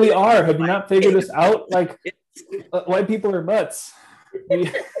 That's what we are. Have you not figured this out? Like white people are butts.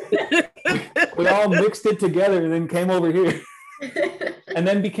 we, we all mixed it together and then came over here and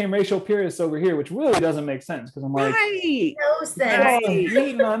then became racial purists over here, which really doesn't make sense because I'm like, Right. No sense. Right.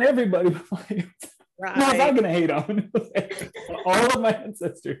 hating on everybody. Right. No, I'm not gonna hate on all of my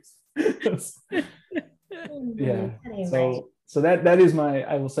ancestors. Yeah. So that is my,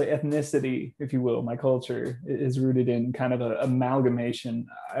 I will say, ethnicity, if you will. My culture is rooted in kind of an amalgamation.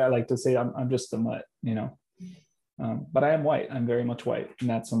 I like to say I'm just a mutt, you know. But I am white. I'm very much white, and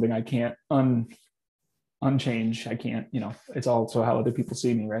that's something I can't unchange. I can't, you know. It's also how other people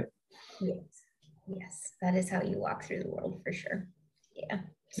see me, right? Yes, that is how you walk through the world for sure.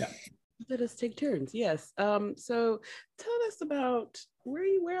 Yeah. Let us take turns. Yes. So tell us about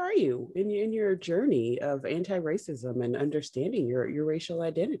where are you in your journey of anti-racism and understanding your racial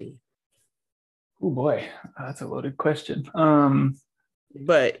identity? Oh boy, that's a loaded question.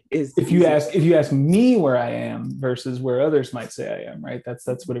 But if you ask me where I am versus where others might say I am, right?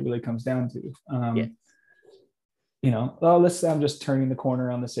 That's what it really comes down to. You know, let's say I'm just turning the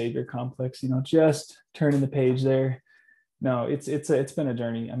corner on the savior complex, you know, just turning the page there. No, it's been a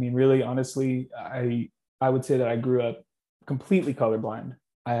journey. I mean, really, honestly, I would say that I grew up completely colorblind.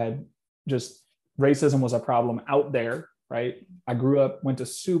 I had just, racism was a problem out there, right? I grew up, went to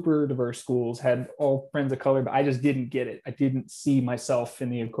super diverse schools, had all friends of color, but I just didn't get it. I didn't see myself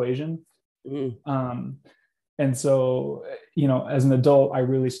in the equation. And so, you know, as an adult, I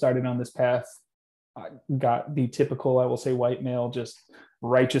really started on this path. I got the typical, I will say, white male, just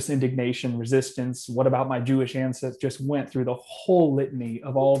righteous indignation, resistance. What about my Jewish ancestors? Just went through the whole litany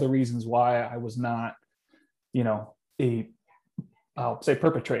of all the reasons why I was not, you know, I'll say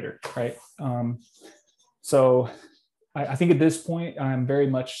perpetrator, right? So I think at this point, I'm very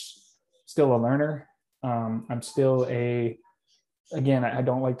much still a learner. I'm still again, I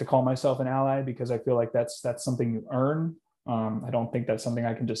don't like to call myself an ally because I feel like that's something you earn. I don't think that's something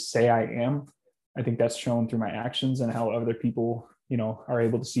I can just say I am. I think that's shown through my actions and how other people, you know, are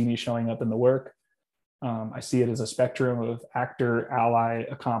able to see me showing up in the work. I see it as a spectrum of actor, ally,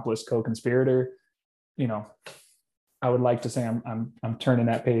 accomplice, co-conspirator. You know, I would like to say I'm turning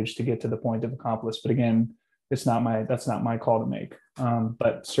that page to get to the point of accomplice, but again, that's not my call to make.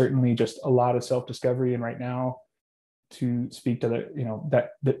 But certainly just a lot of self-discovery, and right now, to speak to the, you know,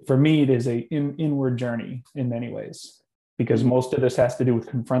 that for me, it is a inward journey in many ways, because most of this has to do with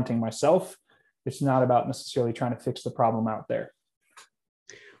confronting myself. It's not about necessarily trying to fix the problem out there.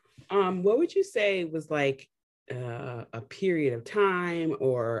 What would you say was like a period of time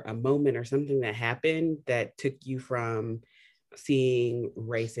or a moment or something that happened that took you from seeing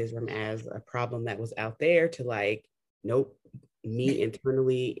racism as a problem that was out there to like, nope, me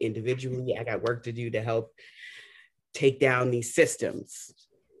internally, individually, I got work to do to help take down these systems?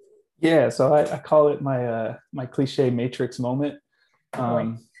 Yeah, so I call it my cliche Matrix moment.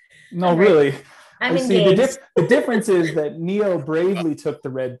 No, really. I'm engaged. The difference is that Neo bravely took the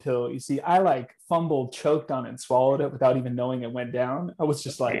red pill. You see, I like fumbled, choked on it, and swallowed it without even knowing it went down. I was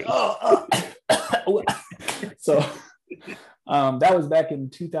just like, So that was back in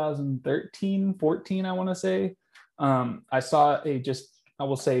 2013, 14, I want to say. I saw I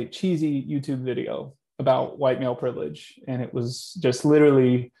will say, cheesy YouTube video about white male privilege. And it was just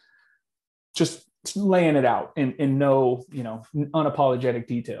literally just laying it out in no, you know, unapologetic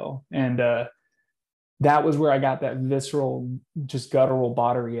detail. And that was where I got that visceral, just guttural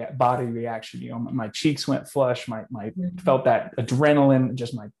body reaction. You know, my cheeks went flush, my felt that adrenaline,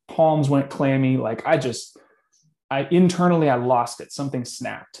 just my palms went clammy. Like internally, I lost it. Something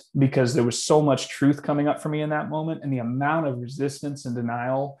snapped because there was so much truth coming up for me in that moment. And the amount of resistance and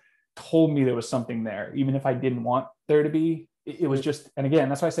denial told me there was something there, even if I didn't want there to be. It was just, and again,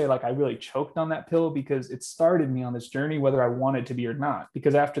 that's why I say, like, I really choked on that pill because it started me on this journey, whether I wanted to be or not.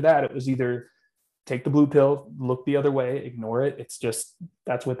 Because after that, it was either take the blue pill, look the other way, ignore it. It's just,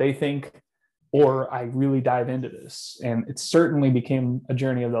 that's what they think. Or I really dive into this. And it certainly became a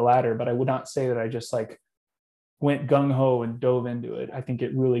journey of the latter, but I would not say that I just like went gung-ho and dove into it. I think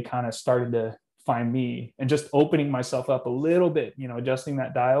it really kind of started to find me, and just opening myself up a little bit, you know, adjusting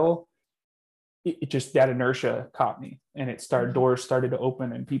that dial. It just, that inertia caught me, and doors started to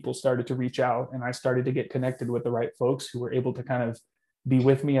open and people started to reach out, and I started to get connected with the right folks who were able to kind of be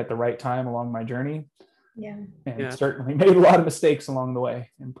with me at the right time along my journey. Certainly made a lot of mistakes along the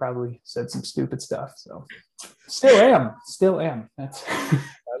way and probably said some stupid stuff. So still am. That's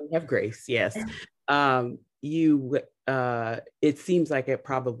have grace. Yes. It seems like it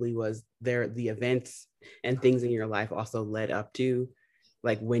probably was there. The events and things in your life also led up to,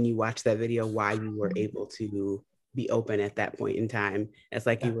 like, when you watched that video, why you were able to be open at that point in time. As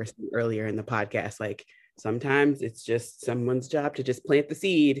like you were saying earlier in the podcast, like sometimes it's just someone's job to just plant the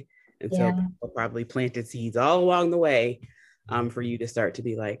seed. And so Yeah. people probably planted seeds all along the way for you to start to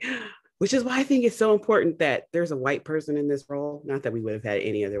be like, which is why I think it's so important that there's a white person in this role. Not that we would have had it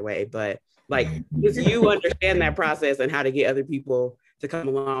any other way, but like, because you understand that process and how to get other people to come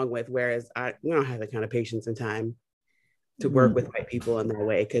along with, whereas we don't have the kind of patience and time to work with white people in that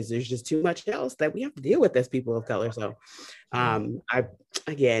way, because there's just too much else that we have to deal with as people of color. So I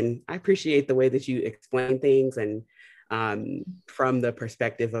appreciate the way that you explain things, and from the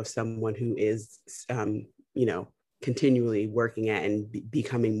perspective of someone who is, continually working at and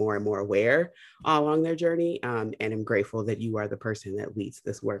becoming more and more aware all along their journey. And I'm grateful that you are the person that leads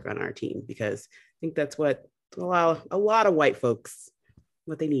this work on our team, because I think that's what a lot of white folks,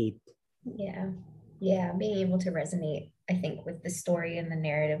 what they need. Yeah, being able to resonate, I think, with the story and the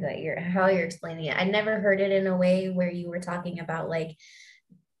narrative that how you're explaining it. I never heard it in a way where you were talking about, like,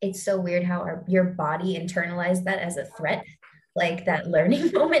 it's so weird how your body internalized that as a threat, like that learning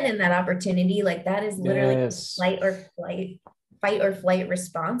moment and that opportunity, like that is literally Yes. fight or flight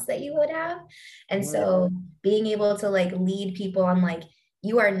response that you would have. And so being able to like lead people on, like,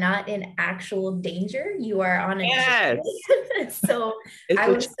 you are not in actual danger, you are on a journey. So I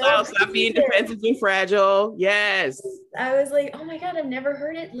was stop being defensive and fragile. Yes. I was like, oh my God, I've never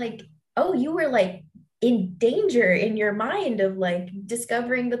heard it. Like, oh, you were like in danger in your mind of like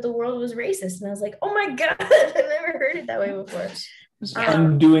discovering that the world was racist. And I was like, oh my God, I've never heard it that way before.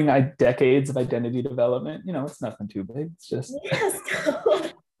 Undoing decades of identity development, it's nothing too big. It's just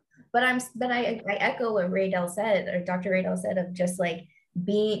but I echo what Raydell said, or Dr. Raydell said, of just like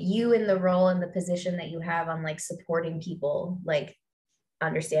being you in the role and the position that you have on like supporting people, like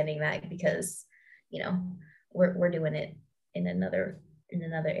understanding that, because we're doing it in another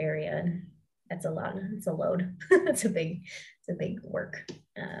area, and that's a lot. It's a load. It's a big work.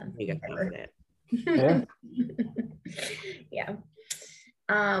 Yeah. Yeah.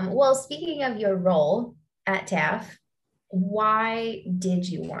 Well, speaking of your role at TAF, why did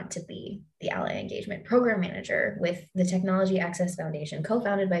you want to be the Ally Engagement Program Manager with the Technology Access Foundation,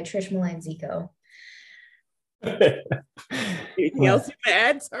 co-founded by Trish Milan-Zico? Anything else you can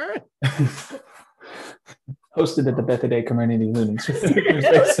add, Sarah? Hosted at the Beth Day Community Living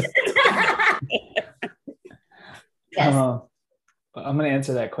Yes. I'm going to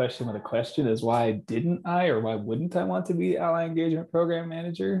answer that question with a question: is why didn't I, or why wouldn't I want to be Ally Engagement Program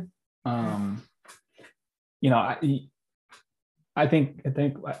Manager? I think I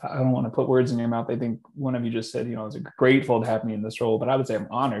don't want to put words in your mouth. I think one of you just said, it's grateful to have me in this role, but I would say I'm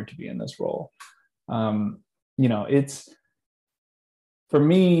honored to be in this role. It's, for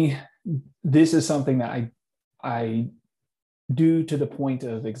me, this is something that I do to the point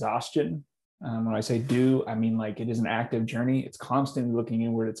of exhaustion. When I say do, I mean, like, it is an active journey. It's constantly looking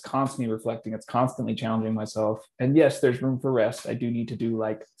inward. It's constantly reflecting. It's constantly challenging myself. And yes, there's room for rest. I do need to do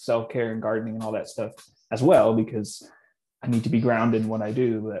like self-care and gardening and all that stuff as well, because I need to be grounded in what I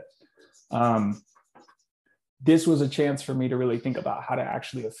do. But this was a chance for me to really think about how to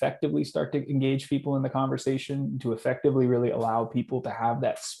actually effectively start to engage people in the conversation, to effectively really allow people to have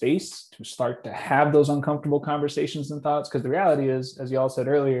that space to start to have those uncomfortable conversations and thoughts. Because the reality is, as you all said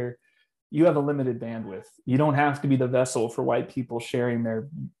earlier, you have a limited bandwidth. You don't have to be the vessel for white people sharing their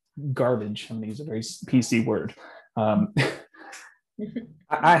garbage. I'm going to use a very PC word. I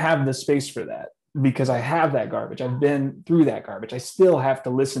have the space for that because I have that garbage. I've been through that garbage. I still have to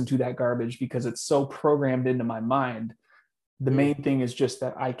listen to that garbage because it's so programmed into my mind. The main thing is just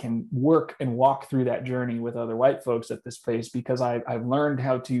that I can work and walk through that journey with other white folks at this place, because I've learned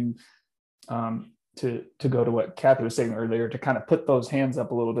how to go to what Kathy was saying earlier, to kind of put those hands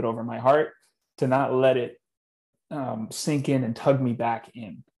up a little bit over my heart, to not let it sink in and tug me back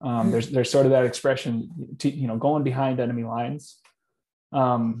in. There's sort of that expression, going behind enemy lines.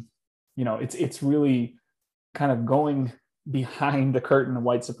 It's really kind of going behind the curtain of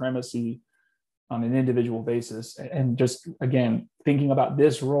white supremacy on an individual basis, and just, again, thinking about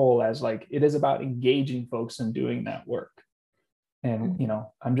this role as like, it is about engaging folks and doing that work. And,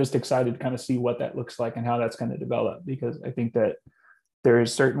 I'm just excited to kind of see what that looks like and how that's going to develop, because I think that there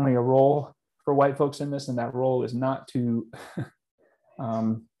is certainly a role for white folks in this, and that role is not to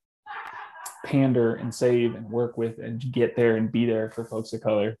pander and save and work with and get there and be there for folks of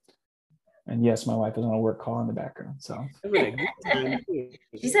color. And yes, my wife is on a work call in the background, so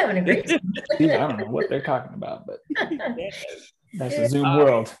she's having a great time. I don't know what they're talking about, but that's a Zoom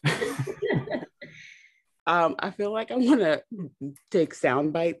world. I feel like I want to take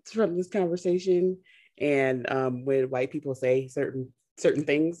sound bites from this conversation, and when white people say certain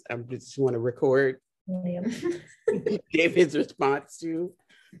things, I just want to record David's response to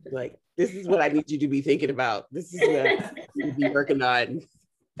Like, this is what I need you to be thinking about. This is what I need to be working on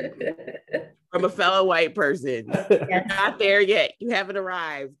from a fellow white person. You're not there yet. You haven't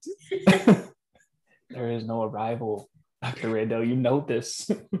arrived. There is no arrival, Dr. Randall. You know this.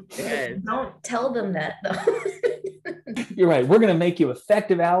 Yes. Don't tell them that though. You're right. We're going to make you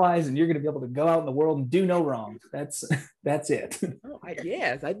effective allies, and you're going to be able to go out in the world and do no wrong. That's it. Oh,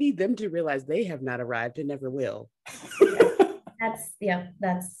 yes, I need them to realize they have not arrived and never will. That's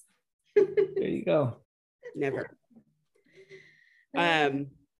There you go. Never.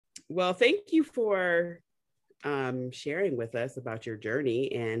 Well, thank you for sharing with us about your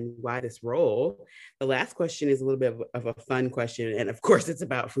journey and why this role. The last question is a little bit of a fun question, and of course it's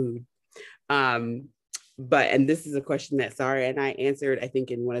about food. And this is a question that Sarah and I answered, I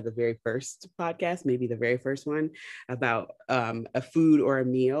think, in one of the very first podcasts, maybe the very first one, about a food or a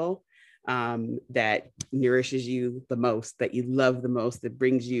meal that nourishes you the most, that you love the most, that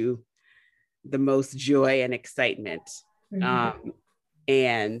brings you the most joy and excitement.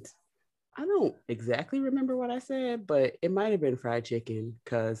 And I don't exactly remember what I said, but it might have been fried chicken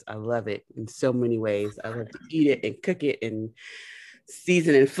because I love it in so many ways. I love to eat it and cook it and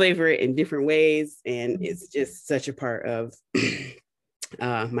season and flavor it in different ways. And it's just such a part of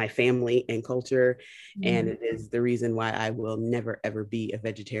my family and culture. And it is the reason why I will never, ever be a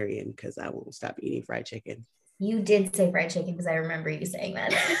vegetarian, because I won't stop eating fried chicken. You did say fried chicken because I remember you saying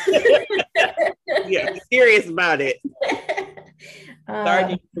that. Yeah, I'm serious about it.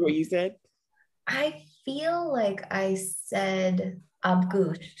 Sorry, what you said? I feel like I said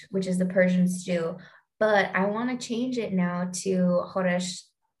abgusht, which is the Persian stew, but I want to change it now to khoresh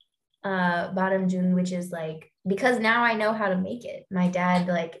badamjun, which is like, because now I know how to make it. My dad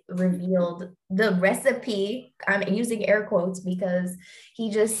like revealed the recipe. I'm using air quotes because he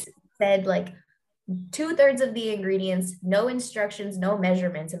just said like 2/3 of the ingredients, no instructions, no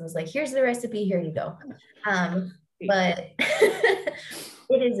measurements, and was like, here's the recipe, here you go. But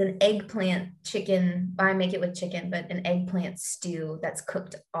it is an eggplant chicken. I make it with chicken, but an eggplant stew that's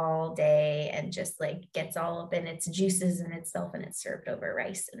cooked all day and just like gets all up in its juices in itself, and it's served over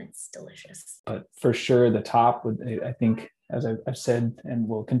rice, and it's delicious. But for sure, the top would, I think, as I've said and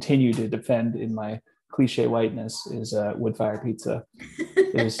will continue to defend in my cliche whiteness, is wood fire pizza.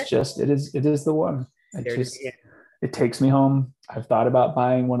 It is the one. It takes me home. I've thought about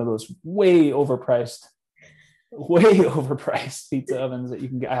buying one of those way overpriced pizza ovens that you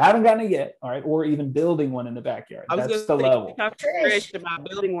can get. I haven't gotten it yet, all right, or even building one in the backyard. That's the level. Talk to Trish about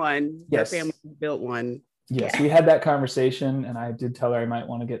building one. Yes. Her family built one. Yes, we had that conversation, and I did tell her I might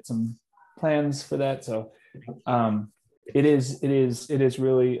want to get some plans for that. So it is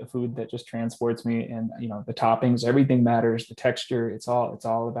really a food that just transports me, and the toppings, everything matters, the texture, it's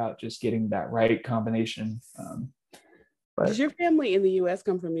all about just getting that right combination. But does your family in the US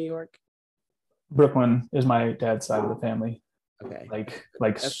come from New York? Brooklyn is my dad's side of the family. Okay. Like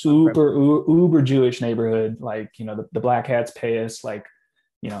that's super uber Jewish neighborhood. Like, the black hats pay us, like,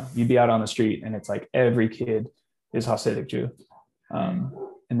 you'd be out on the street and it's like every kid is Hasidic Jew.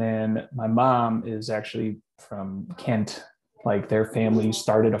 And then my mom is actually from Kent. Like, their family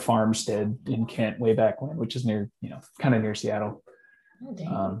started a farmstead in Kent way back when, which is near, kind of near Seattle.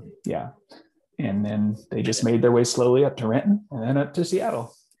 Yeah. And then they just made their way slowly up to Renton and then up to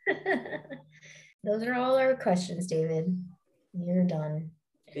Seattle. Those are all our questions, David. You're done.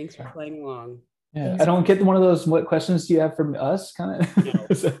 Thanks for playing along. Yeah, I don't get one of those. What questions do you have from us? Kind of. No, not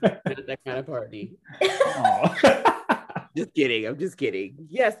that kind of party. Just kidding. I'm just kidding.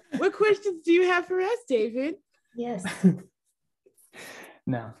 Yes. What questions do you have for us, David? Yes.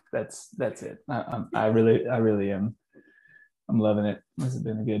 No, that's it. I really am. I'm loving it. This has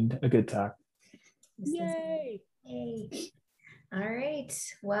been a good talk. Yay! All right.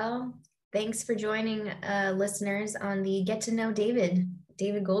 Well, thanks for joining listeners on the Get to Know David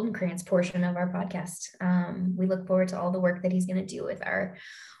Goldenkrantz portion of our podcast. We look forward to all the work that he's going to do with our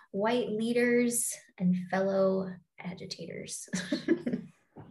white leaders and fellow agitators.